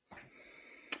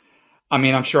 I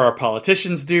mean, I'm sure our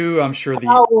politicians do. I'm sure the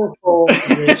powerful,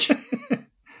 rich,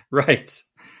 right,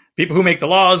 people who make the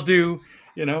laws do.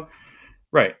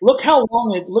 Right. Look how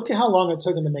long it took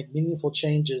them to make meaningful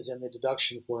changes in the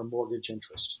deduction for a mortgage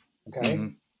interest. Okay.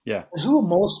 Mm-hmm. Yeah. And who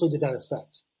mostly did that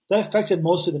affect? That affected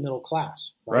mostly the middle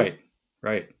class. Right.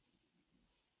 Right.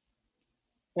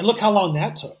 And look how long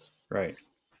that took. Right.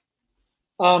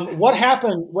 What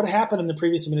happened in the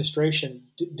previous administration?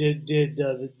 Did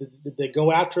they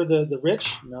go after the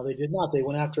rich? No, they did not. They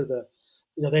went after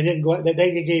they didn't go.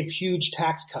 They gave huge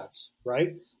tax cuts,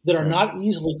 right? That are not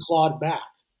easily clawed back,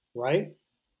 right?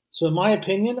 So, in my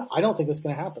opinion, I don't think that's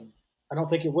going to happen. I don't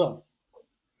think it will.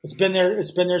 It's been there.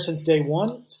 It's been there since day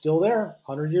one. Still there.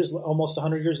 Almost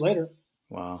 100 years later.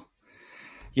 Wow.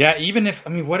 Yeah. Even if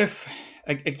what if?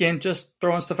 Again, just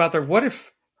throwing stuff out there. What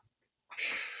if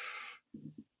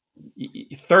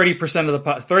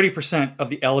 30% of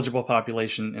the eligible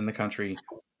population in the country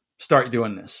start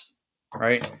doing this,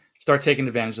 right? Start taking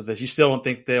advantage of this. You still don't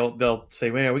think they'll say,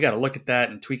 well, we got to look at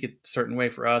that and tweak it a certain way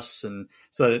for us, and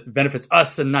so that it benefits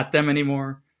us and not them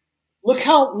anymore. Look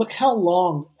how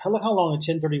long a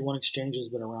 1031 exchange has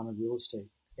been around in real estate,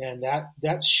 and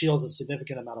that shields a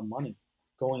significant amount of money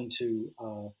going to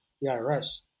the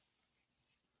IRS.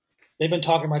 They've been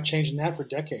talking about changing that for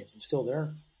decades. It's still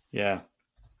there. Yeah.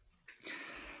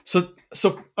 So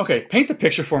okay, paint the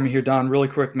picture for me here, Don, really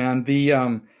quick, man.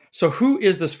 So who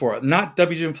is this for? Not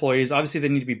W2 employees. Obviously, they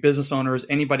need to be business owners,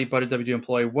 anybody but a W2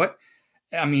 employee. What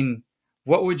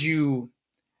would you,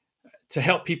 to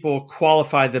help people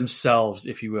qualify themselves,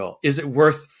 if you will? Is it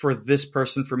worth for this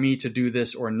person, for me to do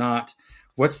this or not?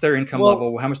 What's their income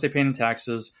level? How much they pay in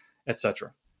taxes,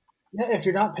 etc.? Yeah, if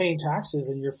you're not paying taxes,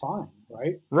 then you're fine,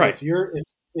 right? Right. If you're a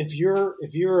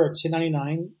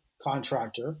 1099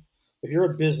 contractor, if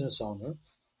you're a business owner,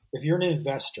 if you're an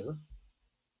investor,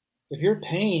 if you're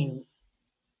paying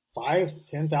 $5,000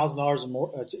 to $10,000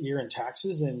 more a year in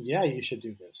taxes, then yeah, you should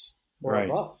do this or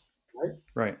above, right?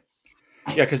 Right.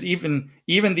 Yeah, because even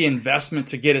the investment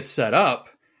to get it set up,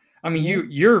 I mean,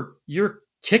 you're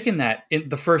kicking that in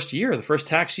the first year, the first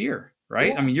tax year,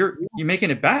 right? Yeah, I mean, you're making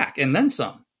it back and then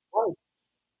some.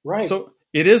 Right. So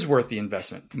it is worth the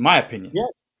investment, in my opinion.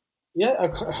 Yeah,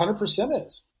 100%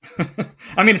 is.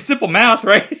 I mean, it's simple math,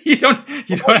 right? You don't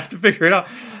have to figure it out.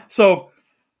 So,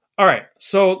 all right.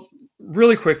 So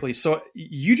really quickly, so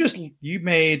you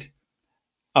made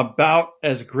about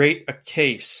as great a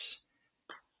case,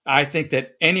 I think,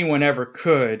 that anyone ever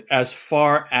could, as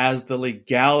far as the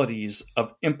legalities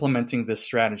of implementing this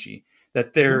strategy.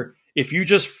 That if you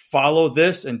just follow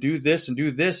this and do this and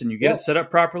do this, and you get it set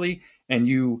up properly, and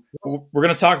we're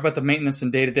going to talk about the maintenance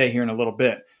and day-to-day here in a little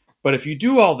bit. But if you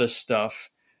do all this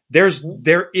stuff, there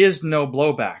is no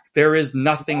blowback. There is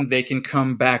nothing they can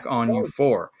come back on you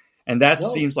for. And that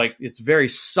seems like it's very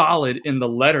solid in the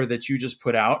letter that you just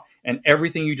put out and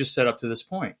everything you just set up to this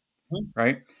point.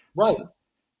 Right? Right. So,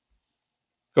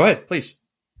 go ahead, please.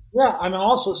 Yeah, I'm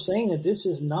also saying that this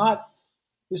is not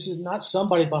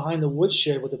somebody behind the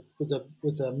woodshed with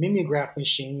a mimeograph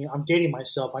machine. I'm dating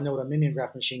myself. I know what a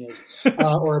mimeograph machine is,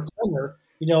 or a printer.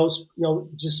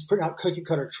 Just print out cookie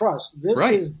cutter trust. This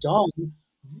is done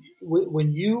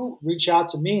when you reach out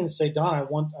to me and say, Don, I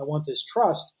want this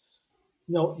trust.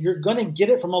 You're going to get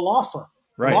it from a law firm.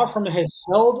 Right. A law firm that has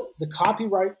held the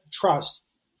copyright trust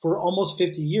for almost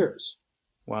 50 years.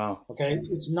 Wow. Okay.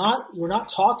 We're not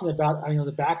talking about,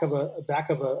 the back of a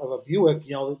Buick, with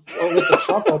the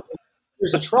trunk open.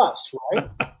 There's a trust, right?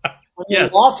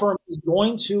 Yes. The law firm is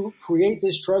going to create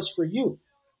this trust for you.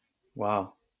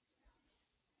 Wow.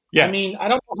 Yeah. I mean, I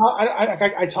don't know how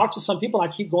I talk to some people. And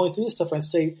I keep going through this stuff and I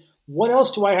say, what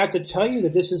else do I have to tell you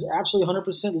that this is absolutely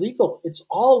 100% legal? It's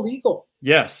all legal.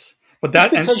 Yes, but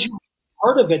because you're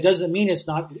part of it doesn't mean it's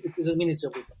not. It doesn't mean it's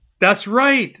illegal. That's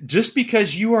right. Just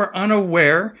because you are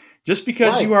unaware, just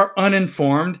because you are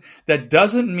uninformed, that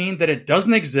doesn't mean that it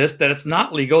doesn't exist, that it's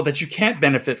not legal, that you can't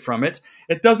benefit from it.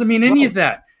 It doesn't mean any of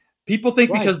that. People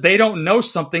think because they don't know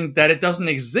something that it doesn't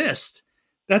exist.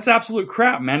 That's absolute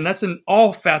crap, man. That's in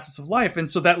all facets of life. And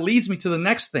so that leads me to the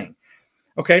next thing.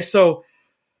 Okay, so,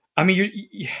 I mean,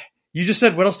 you just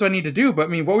said, what else do I need to do? But I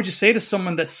mean, what would you say to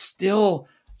someone that still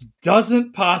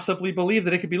doesn't possibly believe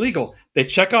that it could be legal? They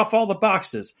check off all the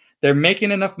boxes. They're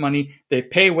making enough money. They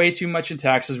pay way too much in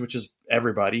taxes, which is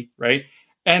everybody, right?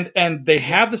 And they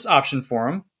have this option for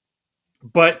them,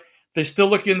 but they still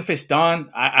look you in the face.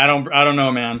 Don, I don't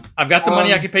know, man. I've got the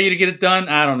money I can pay you to get it done.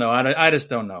 I don't know. I just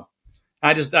don't know.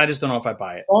 I just don't know if I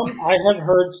buy it. I have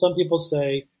heard some people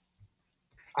say,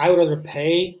 I would rather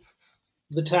pay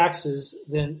the taxes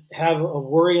than have a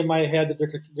worry in my head that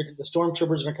the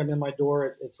stormtroopers are going to come in my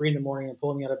door at 3 a.m. and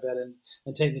pull me out of bed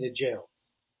and take me to jail.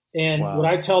 And what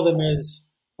I tell them is,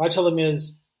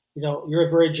 you're a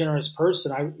very generous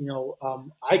person.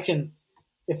 I can,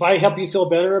 if I help you feel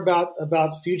better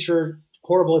about future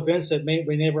horrible events that may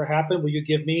never happen, will you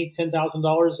give me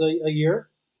 $10,000 a year?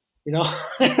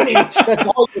 That's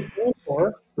all you're paying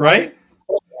for, right?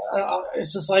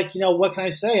 It's just like, what can I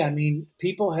say? I mean,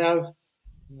 people have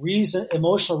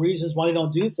emotional reasons why they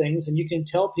don't do things, and you can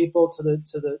tell people till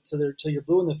you're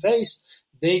blue in the face,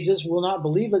 they just will not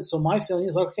believe it. So my feeling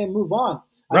is, okay, move on.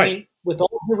 I mean, with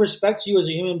all due respect to you as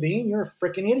a human being, you're a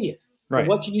freaking idiot. Right? But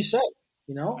what can you say?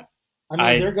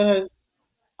 They're gonna.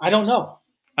 I don't know.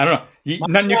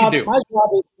 Nothing you can do. My job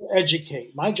is to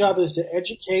educate. My job is to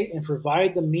educate and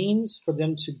provide the means for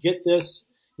them to get this.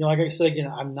 Like I said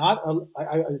again, I'm not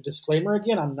a disclaimer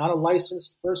again. I'm not a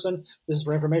licensed person. This is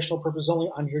for informational purposes only.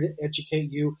 I'm here to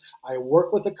educate you. I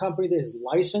work with a company that is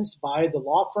licensed by the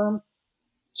law firm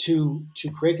to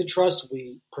create the trust.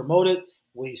 We promote it.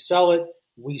 We sell it.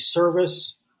 We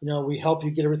service. We help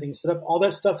you get everything set up. All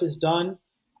that stuff is done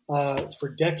for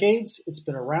decades. It's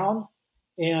been around.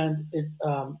 And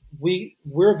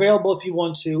we're available if you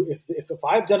want to. If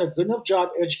I've done a good enough job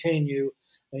educating you,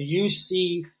 and you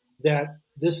see that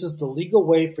this is the legal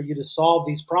way for you to solve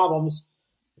these problems,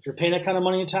 if you're paying that kind of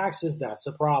money in taxes, that's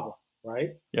a problem,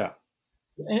 right? Yeah.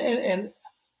 And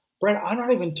Brent, I'm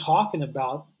not even talking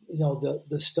about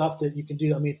the stuff that you can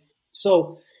do. I mean,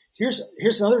 so here's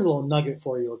another little nugget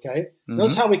for you. Okay,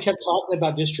 Notice how we kept talking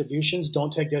about distributions.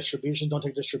 Don't take distributions. Don't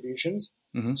take distributions.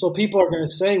 Mm-hmm. So people are going to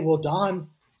say, "Well, Don,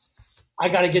 I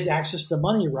got to get access to the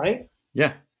money, right?"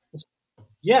 Yeah.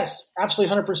 Yes,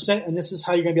 absolutely, 100%. And this is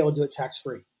how you're going to be able to do it tax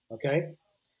free. Okay.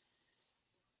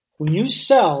 When you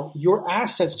sell your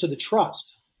assets to the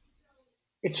trust,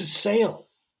 it's a sale.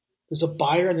 There's a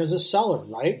buyer and there's a seller,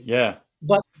 right? Yeah.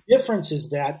 But the difference is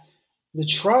that the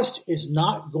trust is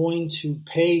not going to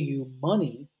pay you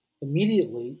money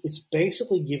immediately. It's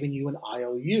basically giving you an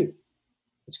IOU.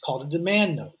 It's called a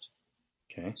demand note.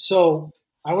 Okay. So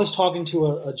I was talking to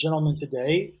a gentleman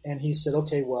today, and he said,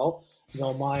 "Okay, well,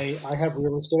 I have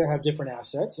real estate, I have different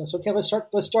assets." And I said, "Okay, let's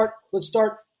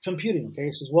start computing." Okay,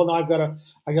 he says, "Well, no, I got a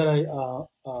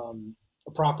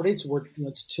property. It's worth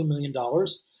it's $2 million,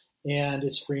 and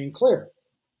it's free and clear."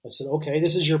 I said, "Okay,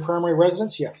 this is your primary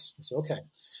residence?" "Yes." I said, "Okay.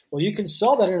 Well, you can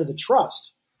sell that into the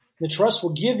trust. The trust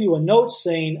will give you a note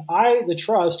saying, I, the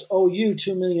trust, owe you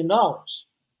 $2 million.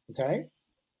 Okay?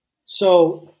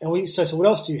 So I said, what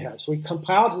else do you have? So we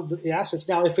compiled the assets.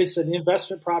 Now, if it's an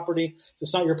investment property, if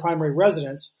it's not your primary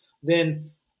residence,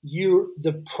 then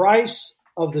the price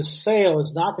of the sale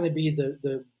is not going to be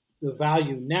the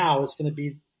value now. It's going to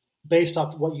be based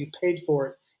off what you paid for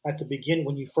it at the beginning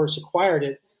when you first acquired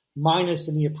it, minus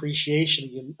any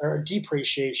appreciation or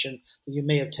depreciation that you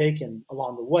may have taken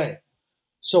along the way.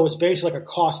 So it's basically like a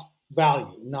cost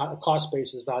value, not a cost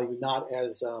basis value, not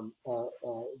as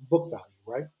book value,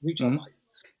 right? Retail value.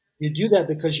 You do that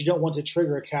because you don't want to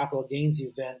trigger a capital gains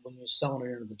event when you're selling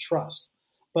it into the trust.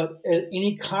 But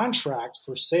any contract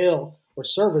for sale or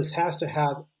service has to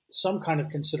have some kind of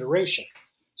consideration.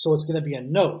 So it's going to be a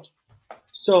note.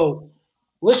 So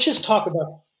let's just talk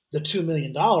about the $2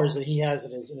 million that he has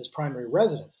in his primary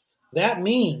residence. That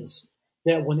means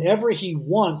that whenever he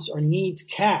wants or needs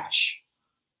cash,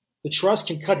 the trust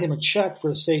can cut him a check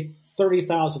for, say,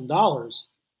 $30,000.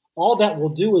 All that will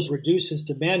do is reduce his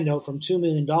demand note from $2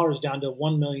 million down to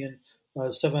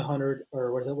 $1,700,000,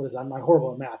 or what is that? I'm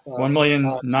horrible at math.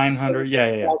 $1,900,000.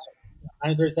 Yeah.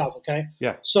 930,000. Okay.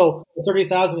 Yeah. So the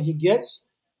 $30,000 he gets,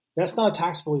 that's not a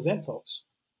taxable event, folks.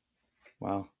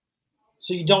 Wow.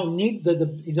 So you don't need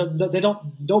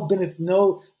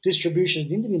no distributions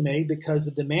need to be made because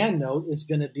the demand note is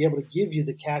going to be able to give you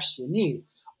the cash you need.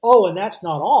 Oh, and that's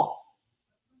not all.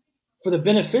 For the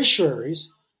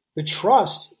beneficiaries, the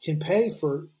trust can pay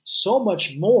for so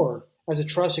much more as a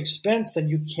trust expense than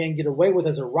you can get away with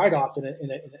as a write-off in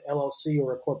an LLC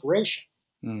or a corporation.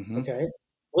 Mm-hmm. Okay.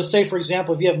 Let's say, for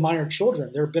example, if you have minor children,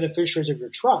 they're beneficiaries of your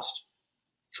trust.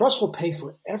 Trust will pay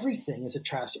for everything as a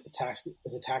trust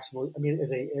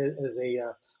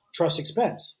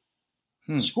expense.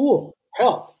 School,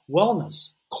 health, wellness,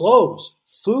 clothes,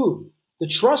 food. The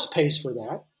trust pays for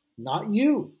that, not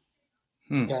you.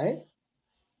 Okay.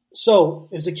 So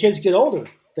as the kids get older,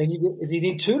 they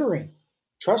need tutoring.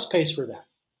 Trust pays for that.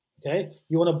 Okay.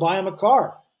 You want to buy them a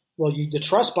car. Well, the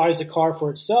trust buys the car for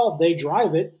itself. They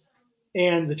drive it,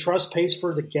 and the trust pays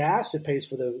for the gas. It pays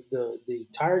for the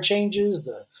tire changes,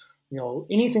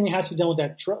 anything that has to be done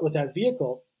with that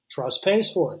vehicle. Trust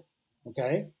pays for it.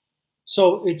 Okay.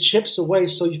 So it chips away.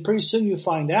 So pretty soon you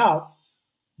find out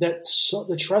that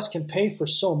the trust can pay for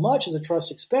so much as a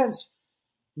trust expense.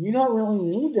 You don't really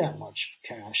need that much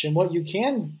cash. And what you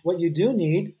do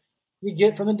need, you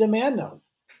get from the demand note,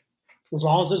 as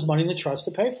long as there's money in the trust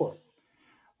to pay for it.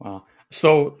 Wow.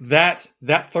 So that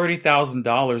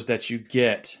 $30,000 that you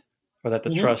get, or that the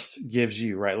trust gives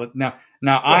you, right? Now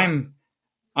right.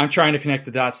 I'm trying to connect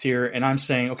the dots here, and I'm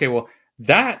saying, okay, well,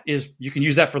 that is, you can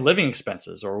use that for living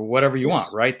expenses or whatever you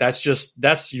want, right?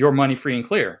 That's your money free and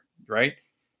clear, right?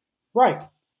 Right.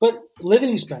 But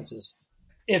living expenses,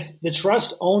 if the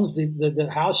trust owns the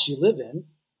house you live in,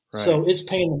 right. So it's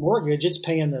paying the mortgage, it's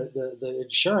paying the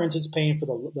insurance, it's paying for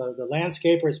the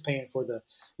landscaper, it's paying for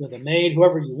the maid,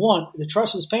 whoever you want. The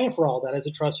trust is paying for all that as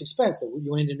a trust expense. That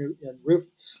you need a new roof,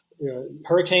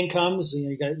 hurricane comes,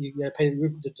 you got to pay the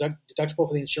roof deductible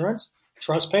for the insurance.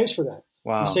 Trust pays for that.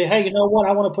 Wow. You say, hey, you know what?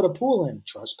 I want to put a pool in.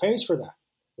 Trust pays for that,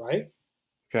 right?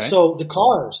 Okay. So the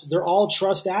cars, they're all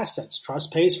trust assets.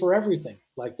 Trust pays for everything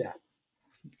like that.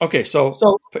 Okay, so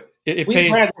it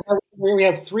pays. We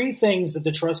have three things that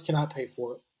the trust cannot pay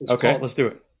for. Okay, let's do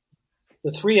it.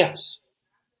 The 3 F's: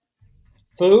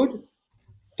 food,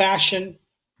 fashion,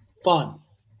 fun.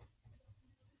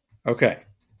 Okay.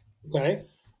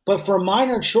 But for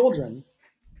minor children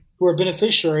who are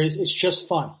beneficiaries, it's just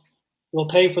fun. They'll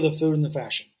pay for the food and the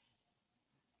fashion.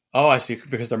 Oh, I see,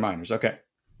 because they're minors. Okay.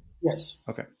 Yes.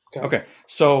 Okay.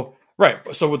 So, right.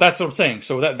 So that's what I'm saying.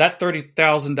 So that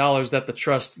 $30,000 that the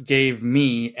trust gave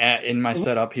me in my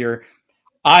setup here,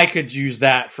 I could use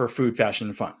that for food, fashion,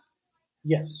 and fun.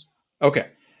 Yes. Okay.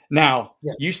 Now,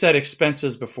 You said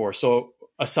expenses before. So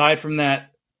aside from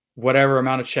that, whatever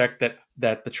amount of check that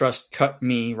the trust cut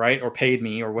me, right, or paid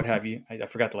me, or what have you, I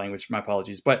forgot the language. My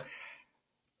apologies. But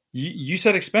you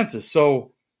said expenses.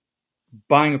 So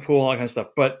buying a pool, all that kind of stuff.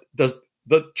 But does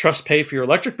the trust pay for your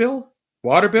electric bill,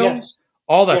 water bill,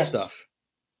 all that stuff?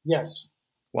 Yes.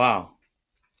 Wow.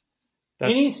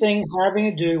 Anything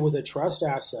having to do with a trust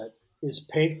asset is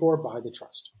paid for by the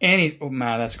trust. Oh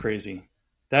man, that's crazy.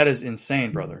 That is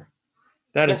insane, brother.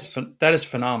 That is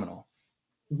phenomenal.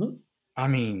 Mm-hmm. I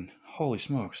mean, holy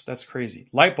smokes, that's crazy.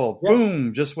 Light bulb,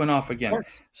 boom, just went off again.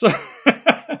 Yes. So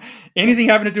anything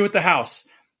having to do with the house,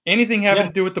 anything having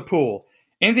to do with the pool,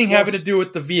 anything having to do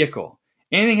with the vehicle,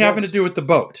 anything having to do with the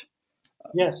boat.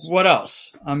 Yes. What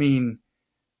else? I mean,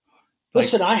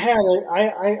 listen, I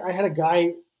had a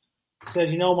guy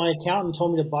said, my accountant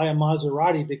told me to buy a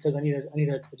Maserati because I need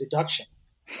a deduction.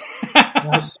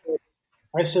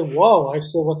 I said, whoa. I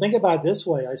said, well, think about it this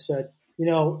way. I said,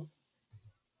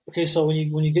 okay, so when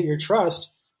you get your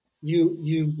trust, you're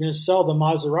going to sell the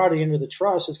Maserati into the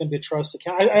trust. It's going to be a trust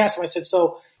account. I asked him, I said,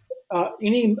 so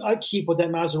any upkeep with that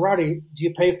Maserati, do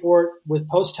you pay for it with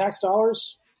post-tax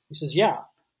dollars? He says, yeah.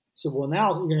 I said, well,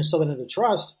 now you're going to sell it into the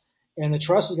trust, and the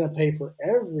trust is going to pay for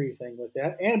everything with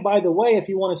that. And by the way, if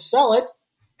you want to sell it,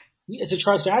 it's a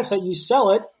trust asset, you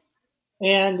sell it,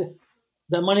 and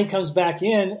the money comes back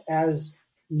in as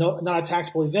not a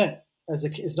taxable event, as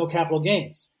no capital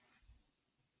gains.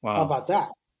 Wow. How about that?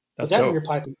 That's that dope. In your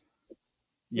piping?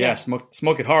 Yeah,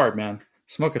 smoke it hard, man.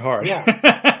 Smoke it hard.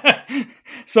 Yeah.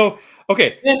 So,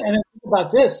 okay. And think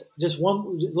about this. Just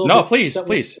one little No, bit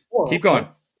please. Keep going.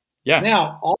 Yeah.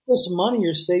 Now, all this money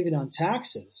you're saving on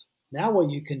taxes, now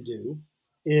what you can do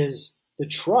is the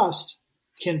trust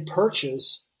can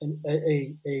purchase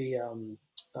a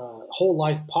whole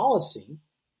life policy.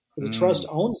 The trust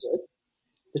owns it.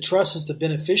 The trust is the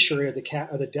beneficiary of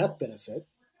the death benefit,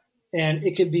 and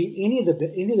it could be any of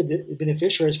the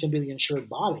beneficiaries can be the insured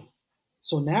body.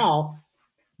 So now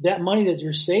that money that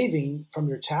you're saving from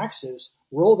your taxes,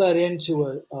 roll that into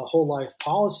a whole life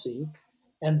policy,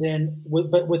 and then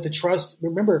with the trust,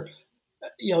 remember,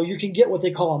 you can get what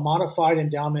they call a modified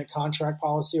endowment contract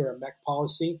policy or a MEC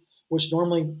policy, which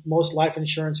normally most life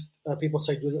insurance people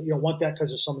say you don't want that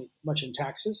because there's so much in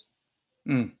taxes.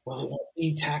 Well, they won't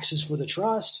need taxes for the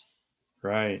trust.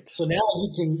 Right. So now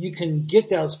you can get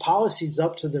those policies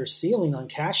up to their ceiling on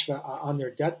on their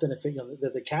death benefit,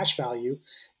 the cash value,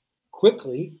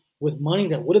 quickly with money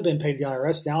that would have been paid to the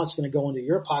IRS. Now it's going to go into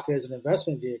your pocket as an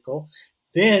investment vehicle.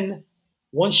 Then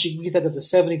once you get that up to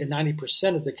 70 to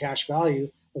 90% of the cash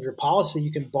value of your policy,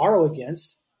 you can borrow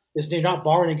against. You're not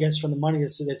borrowing against from the money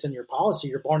that's in your policy.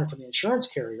 You're borrowing from the insurance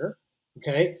carrier.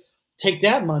 Okay. Take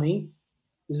that money,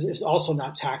 It's also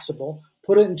not taxable.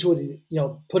 Put it into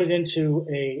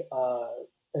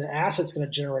an asset that's going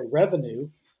to generate revenue.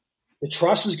 The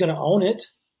trust is going to own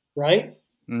it, right?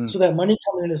 So that money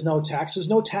coming in is no tax. There's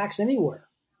no tax anywhere,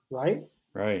 right?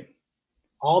 Right.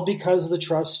 All because of the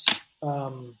trust's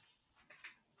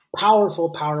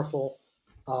powerful,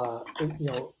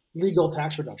 legal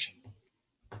tax reduction.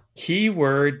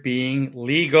 Keyword being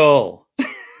legal.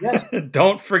 Yes.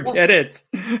 Don't forget it.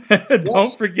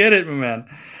 Don't forget it, my man.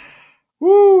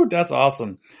 Woo, that's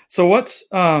awesome. So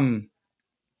what's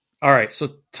all right, so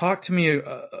talk to me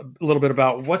a little bit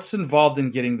about what's involved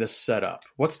in getting this set up.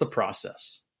 What's the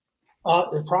process?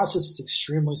 The process is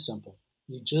extremely simple.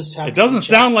 You just have. It doesn't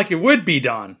sound like it would be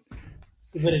done,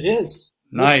 but it is.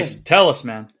 Nice. Listen, tell us,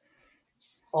 man.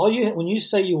 When you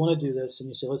say you want to do this and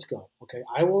you say, let's go, okay,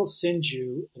 I will send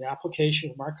you an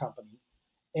application from our company,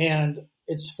 and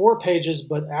it's 4 pages,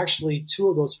 but actually 2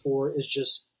 of those 4 is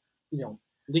just,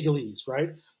 legalese,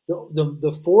 right?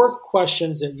 The 4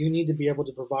 questions that you need to be able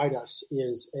to provide us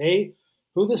is A,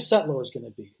 who the settlor is going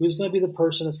to be, who's going to be the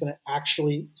person that's going to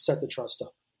actually set the trust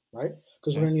up, right?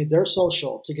 Because we're going to need their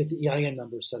social to get the EIN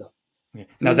number set up. Okay.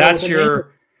 Now that's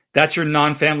your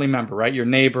non-family member, right? Your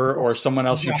neighbor or someone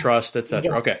else you trust,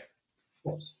 etc. Okay.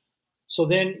 Yes. So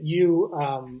then you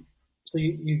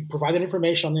provide that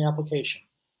information on the application.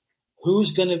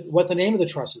 What the name of the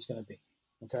trust is going to be,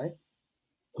 okay?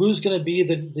 Who's going to be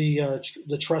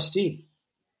the trustee?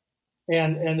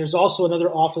 And there's also another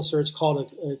officer. It's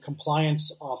called a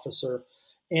compliance officer,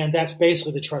 and that's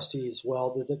basically the trustee as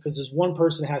well. Because there's one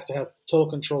person that has to have total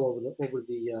control over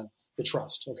the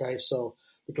trust. Okay, so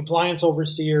the compliance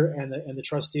overseer and the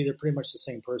trustee, they're pretty much the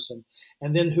same person.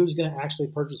 And then who's going to actually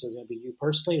purchase it? Is it going to be you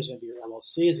personally? Is it going to be your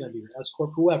LLC? Is it going to be your S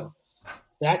corp? Whoever.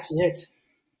 That's it.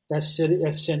 That's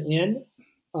sent in.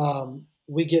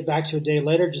 We get back to a day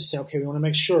later, just say, okay, we want to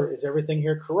make sure, is everything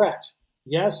here correct?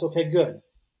 Yes? Okay, good.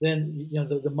 Then,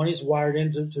 the money's wired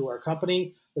into our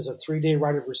company. There's a 3-day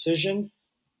right of rescission.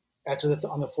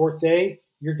 On the 4th day,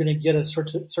 you're going to get a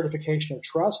certification of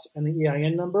trust and the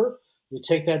EIN number. You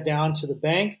take that down to the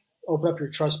bank, open up your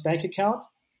trust bank account,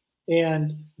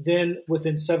 and then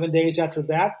within 7 days after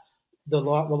that, the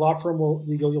law firm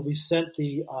you'll be sent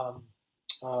the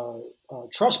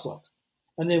trust book.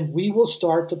 And then we will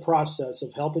start the process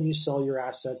of helping you sell your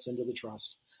assets into the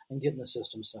trust and getting the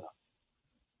system set up.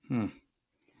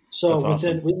 So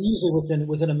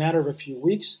within a matter of a few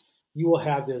weeks, you will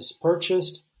have this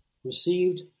purchased,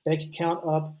 received, bank account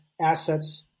up,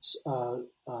 assets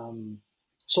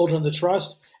sold into the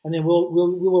trust, and then we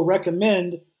will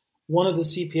recommend one of the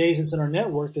CPAs that's in our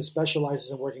network that specializes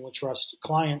in working with trust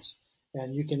clients,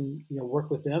 and you can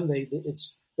work with them.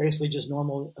 It's basically just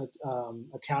normal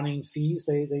accounting fees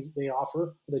they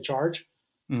offer, they charge,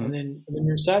 and then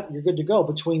you're set. You're good to go.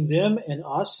 Between them and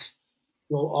us,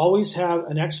 you'll always have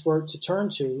an expert to turn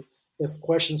to if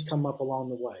questions come up along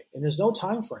the way. And there's no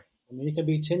time frame. I mean, it can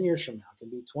be 10 years from now, it can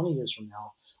be 20 years from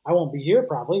now. I won't be here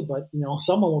probably, but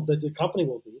someone will. The company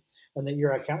will be, and then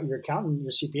your accountant, your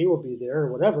CPA will be there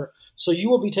or whatever. So you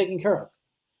will be taken care of.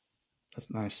 That's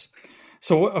nice.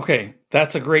 So okay,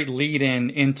 that's a great lead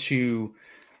into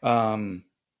the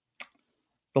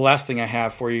last thing I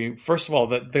have for you. First of all,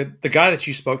 the guy that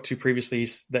you spoke to previously,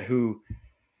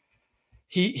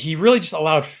 he really just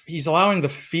he's allowing the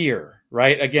fear,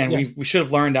 right? Again, yes. we should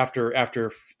have learned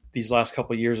after these last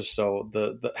couple of years or so,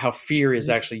 the how fear is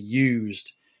actually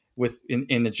used in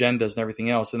agendas and everything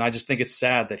else. And I just think it's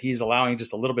sad that he's allowing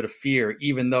just a little bit of fear,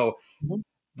 even though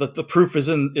the proof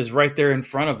is right there in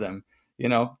front of them,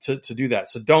 to do that.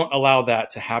 So don't allow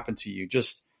that to happen to you.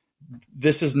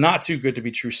 This is not too good to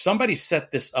be true. Somebody set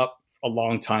this up a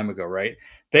long time ago, right?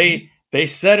 They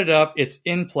set it up, it's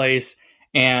in place,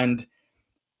 and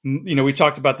we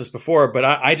talked about this before, but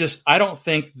I don't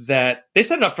think that they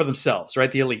set it up for themselves,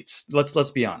 right? The elites. Let's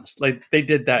be honest. Like they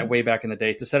did that way back in the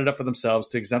day to set it up for themselves,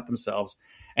 to exempt themselves.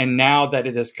 And now that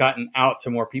it has gotten out to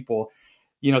more people,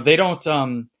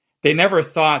 they never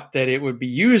thought that it would be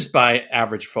used by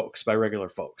average folks, by regular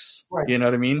folks. Right. You know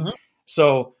what I mean? Mm-hmm.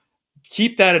 So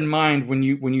keep that in mind when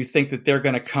you think that they're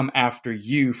going to come after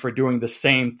you for doing the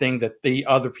same thing that the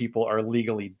other people are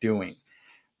legally doing.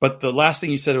 But the last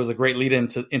thing you said was a great lead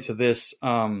into this.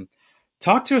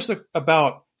 Talk to us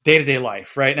about day-to-day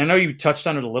life, right? And I know you touched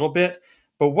on it a little bit,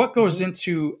 but what goes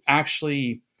into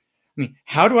actually,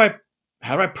 how do I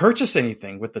purchase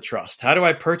anything with the trust? How do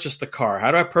I purchase the car?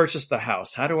 How do I purchase the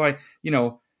house? How do I,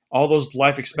 all those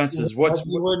life expenses?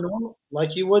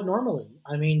 Like you would normally.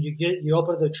 You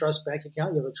open the trust bank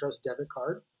account, you have a trust debit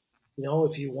card.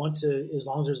 If you want to, as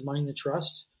long as there's money in the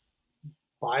trust,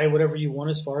 buy whatever you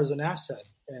want as far as an asset.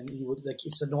 and you would like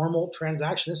it's a normal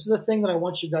transaction. This is a thing that I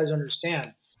want you guys to understand.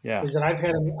 Yeah. Is that I've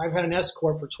had an S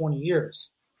corp for 20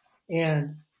 years,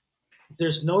 and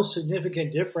there's no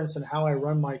significant difference in how I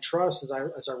run my trust as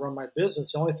I run my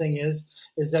business. The only thing is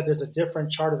that there's a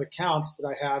different chart of accounts that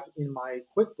I have in my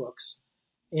QuickBooks,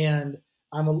 and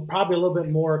I'm probably a little bit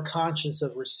more conscious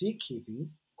of receipt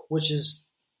keeping, which is,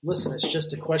 listen, it's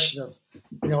just a question of,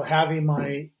 having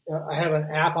I have an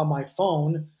app on my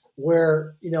phone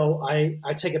where,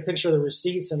 I take a picture of the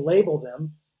receipts and label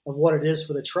them of what it is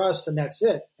for the trust, and that's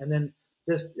it. And then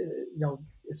this,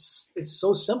 it's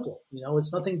so simple,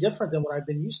 it's nothing different than what I've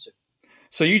been used to.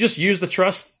 So you just use the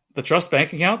trust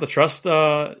bank account, the trust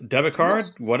debit card,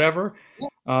 yes. Whatever.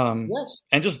 Yes.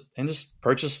 And just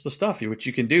purchase the stuff, which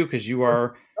you can do because you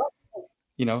are,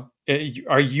 you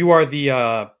are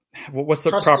the, what's the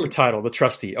trustee. Proper title? The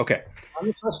trustee. Okay. I'm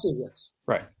the trustee. Yes.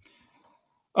 Right.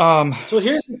 So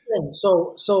here's the thing.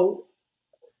 So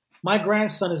my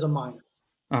grandson is a minor.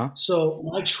 Uh-huh. So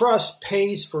my trust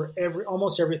pays for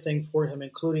almost everything for him,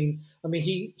 including,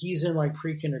 he's in like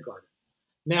pre-kindergarten.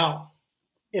 Now,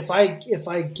 if I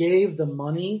gave the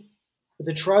money, if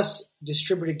the trust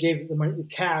distributor gave the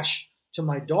cash to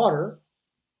my daughter,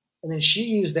 and then she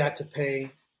used that to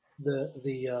pay the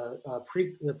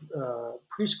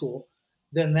preschool,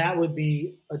 then that would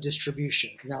be a distribution,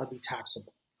 and that would be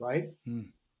taxable, right? Okay.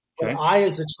 But I,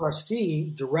 as a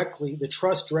trustee, the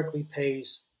trust directly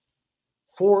pays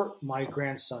for my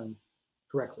grandson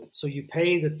directly. So you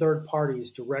pay the third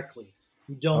parties directly.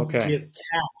 You don't give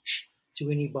cash to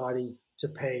anybody to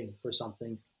pay for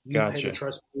something. You pay the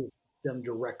trust them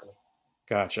directly.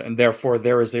 Gotcha. And therefore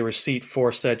there is a receipt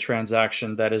for said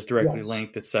transaction that is directly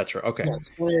linked, etc. Okay. Yes,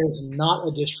 it is not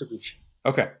a distribution.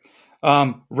 Okay.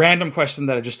 Random question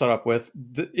that I just thought up with.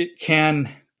 It can,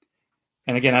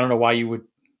 and again, I don't know why you would,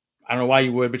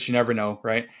 but you never know,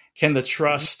 right? Can the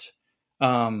trust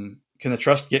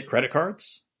get credit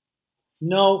cards?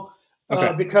 No,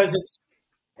 because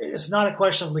it's not a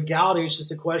question of legality. It's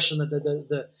just a question that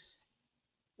the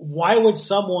why would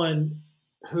someone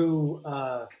who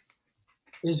why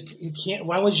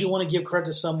would you want to give credit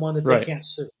to someone that they can't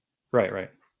sue? Right.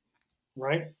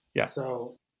 Yeah.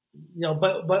 So,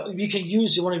 but you can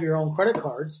use one of your own credit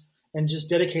cards and just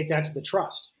dedicate that to the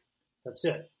trust. That's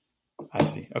it. I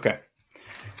see. Okay.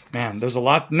 Man, there's a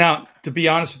lot. Now, to be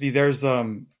honest with you, there's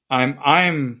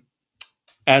I'm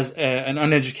as an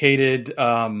uneducated,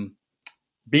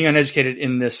 being uneducated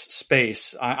in this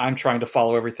space, I'm trying to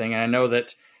follow everything, and I know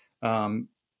that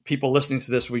people listening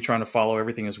to this will be trying to follow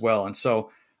everything as well. And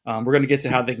so we're going to get to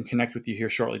how they can connect with you here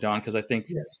shortly, Dohn, because I think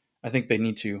they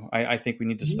need to. I think we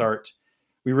need to start.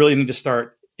 We really need to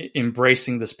start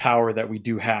embracing this power that we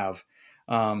do have,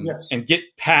 and get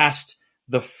past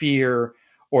the fear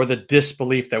or the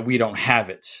disbelief that we don't have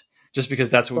it, just because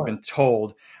that's what we've been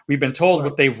told. We've been told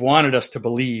what they've wanted us to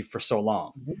believe for so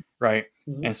long, right?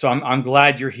 Mm-hmm. And so I'm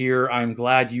glad you're here. I'm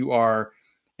glad you are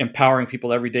empowering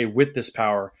people every day with this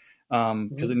power,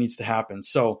 because it needs to happen.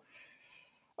 So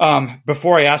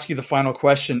before I ask you the final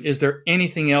question, is there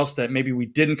anything else that maybe we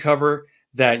didn't cover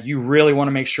that you really want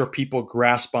to make sure people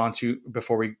grasp onto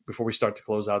before we start to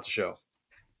close out the show?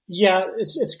 Yeah,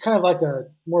 it's kind of like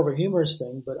more of a humorous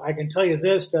thing, but I can tell you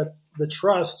this, that the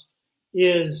trust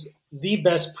is the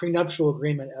best prenuptial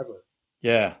agreement ever.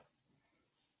 Yeah.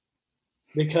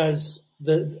 Because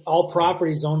all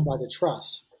property is owned by the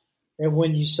trust. And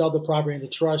when you sell the property in the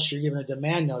trust, you're given a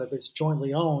demand note. If it's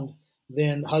jointly owned,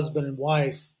 then husband and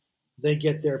wife, they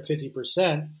get their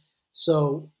 50%.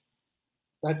 So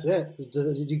that's it.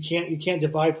 You can't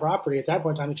divide property at that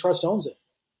point in time. The trust owns it,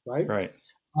 right? Right.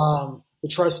 The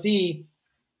trustee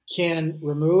can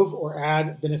remove or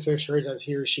add beneficiaries as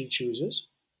he or she chooses.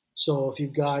 So if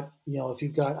you've got,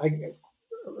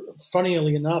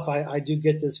 funnily enough, I do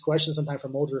get this question sometimes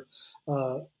from older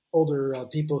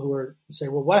people who say,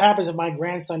 well, what happens if my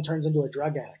grandson turns into a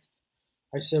drug addict?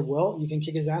 I said, well, you can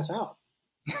kick his ass out.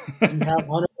 You have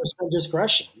 100%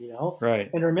 discretion, Right.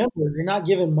 And remember, you're not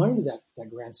giving money to that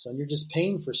grandson. You're just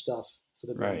paying for stuff for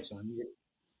the grandson.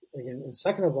 And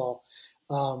second of all,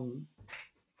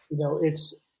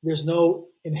 there's no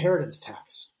inheritance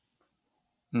tax.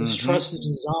 This trust is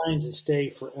designed to stay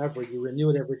forever. You renew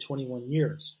it every 21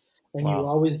 years. And you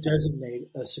always designate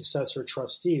a successor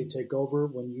trustee to take over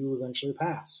when you eventually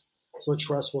pass. So the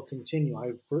trust will continue.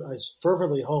 I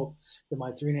fervently hope that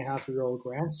my 3.5-year-old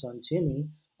grandson, Timmy,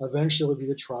 eventually will be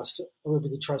the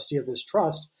trustee of this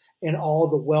trust, and all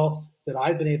the wealth that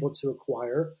I've been able to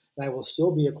acquire, and I will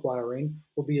still be acquiring,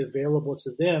 will be available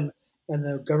to them, and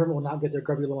the government will not get their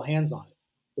grubby little hands on it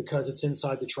because it's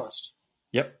inside the trust.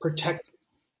 Yep. Protected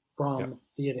from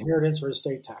the inheritance or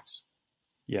estate tax.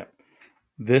 Yeah.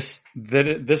 This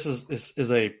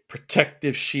is a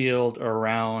protective shield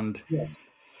around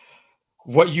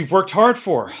what you've worked hard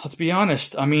for. Let's be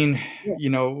honest. I mean,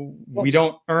 we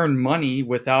don't earn money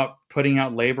without putting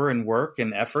out labor and work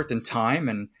and effort and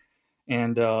time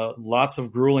and lots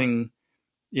of grueling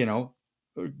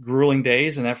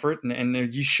days and effort,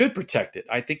 and you should protect it.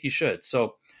 I think you should.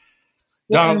 So,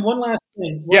 and one last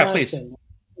thing. Please.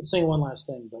 I'm saying one last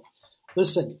thing, but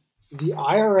listen, the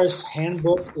IRS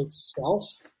handbook itself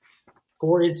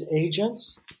for its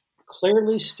agents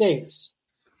clearly states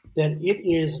that it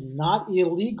is not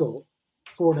illegal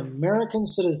for an American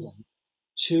citizen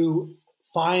to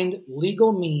find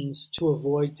legal means to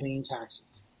avoid paying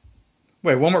taxes.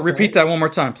 Wait, repeat that one more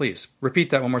time, please. Repeat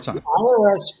that one more time. The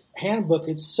IRS handbook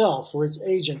itself for its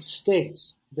agents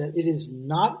states that it is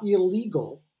not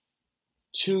illegal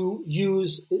to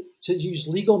use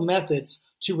legal methods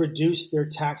to reduce their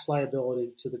tax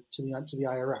liability to the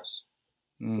IRS.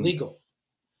 Legal.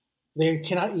 They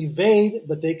cannot evade,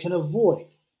 but they can avoid.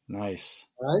 Nice.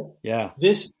 Right? Yeah.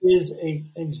 This is an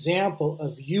example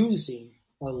of using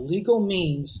a legal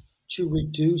means to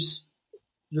reduce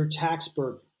your tax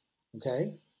burden.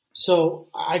 Okay? So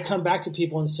I come back to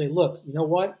people and say, look, you know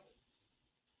what?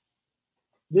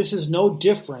 This is no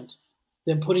different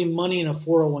than putting money in a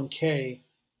 401k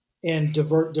and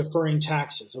deferring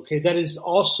taxes. Okay? That is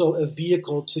also a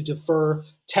vehicle to defer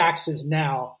taxes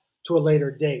now to a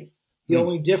later date. The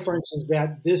only difference is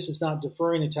that this is not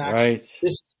deferring a tax. Right.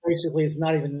 This basically is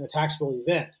not even a taxable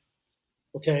event.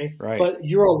 Okay? Right. But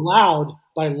you're allowed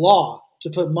by law to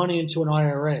put money into an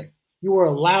IRA. You are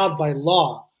allowed by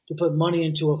law to put money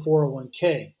into a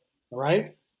 401k. All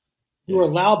right? You are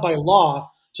allowed by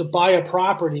law to buy a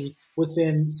property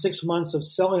within 6 months of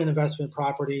selling an investment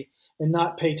property and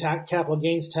not pay capital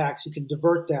gains tax. You can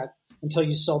divert that until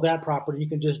you sell that property. You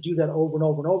can just do that over and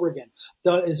over and over again.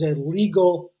 That is a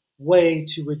legal way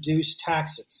to reduce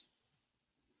taxes.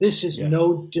 This is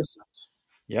no different.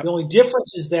 Yep. The only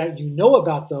difference is that you know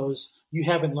about those, you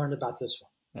haven't learned about this one.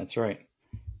 That's right.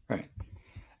 Right.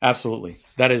 Absolutely.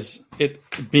 That is it.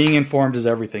 Being informed is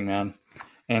everything, man.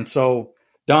 And so,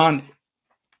 Dohn,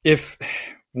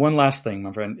 one last thing,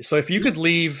 my friend. So if you could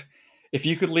leave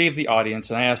the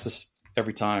audience, and I ask this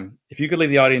every time, if you could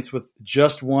leave the audience with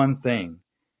just one thing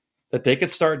that they could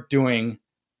start doing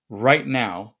right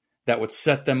now that would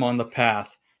set them on the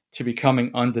path to becoming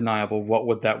undeniable, what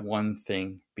would that one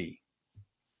thing be?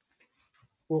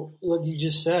 Well, like you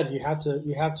just said, you have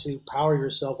to power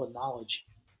yourself with knowledge.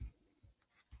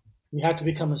 You have to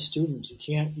become a student. You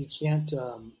can't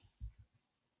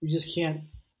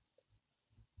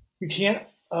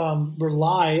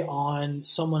rely on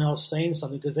someone else saying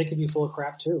something, because they could be full of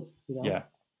crap too. Yeah.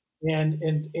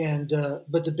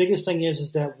 But the biggest thing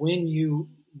is that when you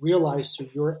realize through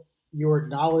your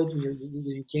knowledge,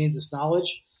 you gain this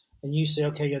knowledge, and you say,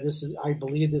 okay, yeah, I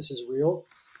believe this is real.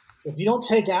 If you don't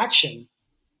take action,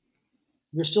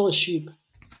 you're still a sheep.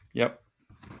 Yep.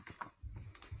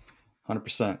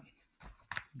 100%.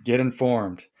 Get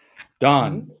informed.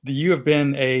 Dohn, you have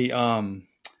been man,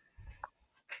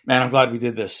 I'm glad we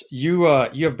did this. You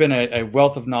have been a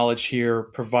wealth of knowledge here,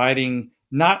 providing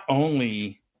not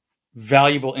only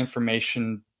valuable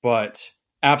information, but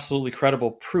absolutely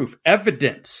credible proof,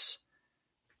 evidence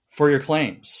for your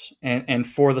claims and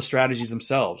for the strategies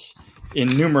themselves in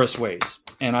numerous ways.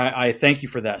 And I thank you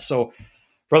for that. So,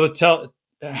 brother,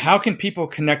 how can people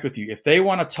connect with you if they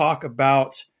want to talk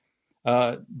about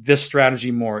this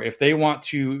strategy more, if they want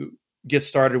to get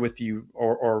started with you,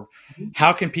 or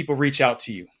how can people reach out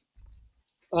to you?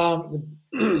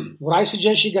 What I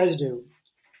suggest you guys do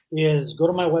is go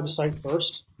to my website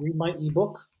first, read my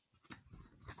ebook,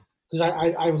 because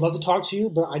I would love to talk to you,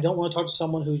 but I don't want to talk to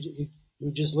someone who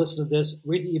just listened to this.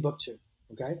 Read the ebook too.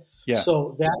 Okay. Yeah.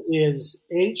 So that is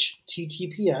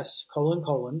https :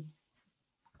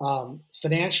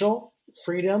 financial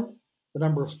freedom, the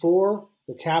number 4,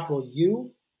 the capital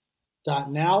U,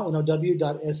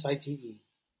 .now.site.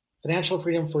 Financial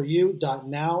freedom for you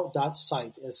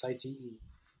 .now.site, site.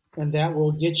 And that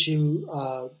will get you,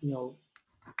 get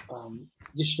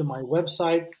you to my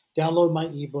website, download my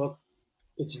ebook.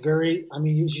 It's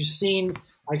as you've seen,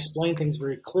 I explain things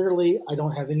very clearly. I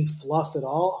don't have any fluff at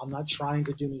all. I'm not trying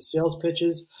to do any sales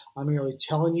pitches. I'm merely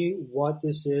telling you what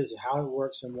this is, how it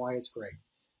works, and why it's great.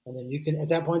 And then you can, at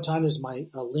that point in time, there's my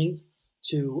link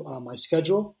to my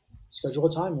schedule a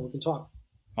time, and we can talk.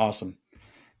 Awesome.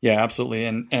 Yeah, absolutely.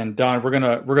 And Dohn, we're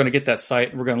gonna get that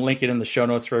site. We're gonna link it in the show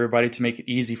notes for everybody to make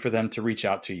it easy for them to reach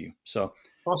out to you. So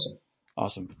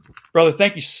awesome, brother.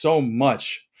 Thank you so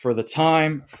much for the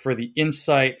time, for the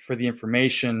insight, for the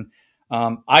information.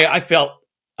 I felt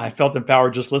I felt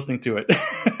empowered just listening to it.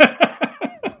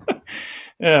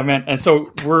 Yeah, man. And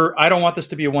so I don't want this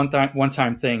to be a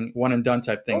one-time thing, one and done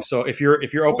type thing. So if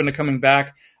you're open to coming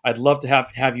back, I'd love to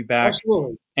have you back.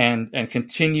 Absolutely. and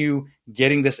continue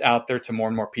getting this out there to more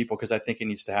and more people, because I think it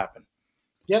needs to happen.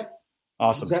 Yep.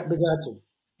 Awesome. Exactly.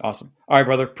 Awesome. All right,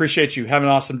 brother. Appreciate you. Have an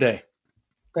awesome day.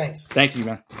 Thanks. Thank you,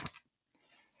 man.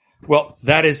 Well,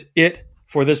 that is it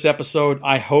for this episode.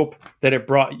 I hope that it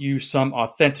brought you some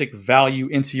authentic value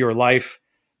into your life.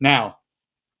 Now,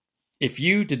 if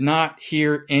you did not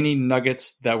hear any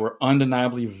nuggets that were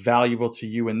undeniably valuable to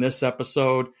you in this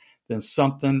episode, then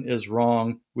something is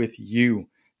wrong with you,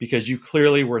 because you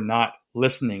clearly were not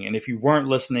listening. And if you weren't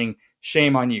listening,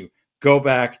 shame on you. Go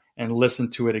back and listen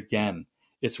to it again.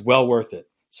 It's well worth it.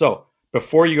 So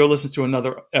before you go listen to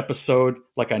another episode,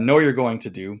 like I know you're going to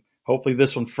do, hopefully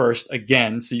this one first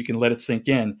again, so you can let it sink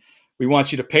in, we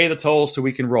want you to pay the toll so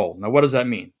we can roll. Now, what does that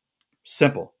mean?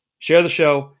 Simple. Share the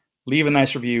show, leave a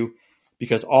nice review,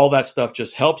 because all that stuff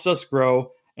just helps us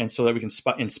grow, and so that we can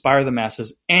inspire the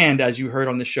masses. And as you heard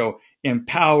on the show,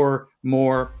 empower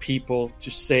more people to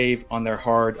save on their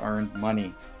hard-earned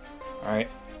money. All right.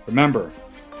 Remember,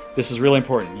 this is really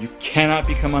important. You cannot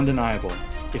become undeniable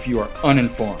if you are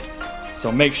uninformed.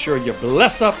 So make sure you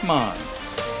bless up mine,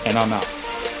 and I'm out.